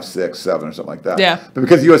like 5, 6, 7 or something like that. Yeah. But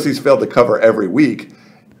because USC's failed to cover every week,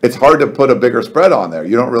 it's hard to put a bigger spread on there.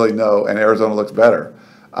 You don't really know, and Arizona looks better.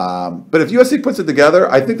 But if USC puts it together,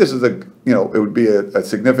 I think this is it would be a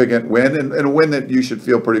significant win and a win that you should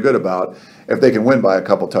feel pretty good about if they can win by a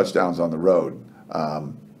couple touchdowns on the road.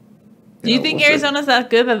 Do you think Arizona's that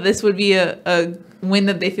good that this would be a win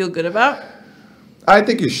that they feel good about? I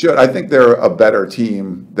think you should. I think they're a better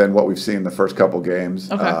team than what we've seen the first couple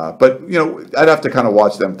games. Okay. But, I'd have to kind of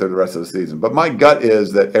watch them through the rest of the season. But my gut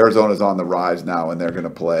is that Arizona's on the rise now, and they're going to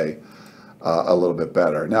play a little bit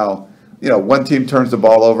better. Now, one team turns the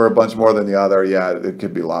ball over a bunch more than the other. Yeah, it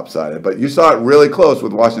could be lopsided. But you saw it really close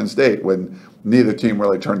with Washington State when neither team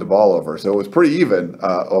really turned the ball over. So it was pretty even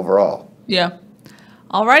overall. Yeah.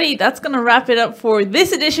 Alrighty, that's going to wrap it up for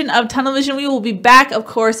this edition of Tunnel Vision. We will be back, of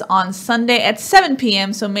course, on Sunday at 7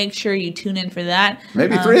 p.m., so make sure you tune in for that.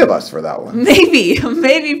 Maybe 3 of us for that one. Maybe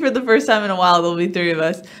for the first time in a while, there'll be 3 of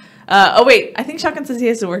us. Oh, wait, I think Shotgun says he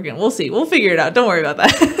has to work in. We'll see. We'll figure it out. Don't worry about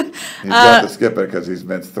that. He's got to skip it because he's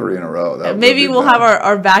missed 3 in a row. Maybe we'll have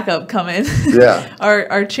our backup come in. Yeah.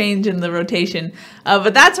 our change in the rotation.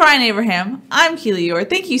 But that's Ryan Abraham. I'm Keely Eure.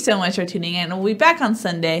 Thank you so much for tuning in. We'll be back on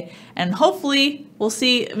Sunday, and hopefully we'll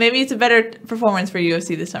see. Maybe it's a better performance for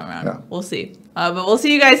UFC this time around. Yeah. We'll see. But we'll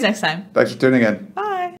see you guys next time. Thanks for tuning in. Bye.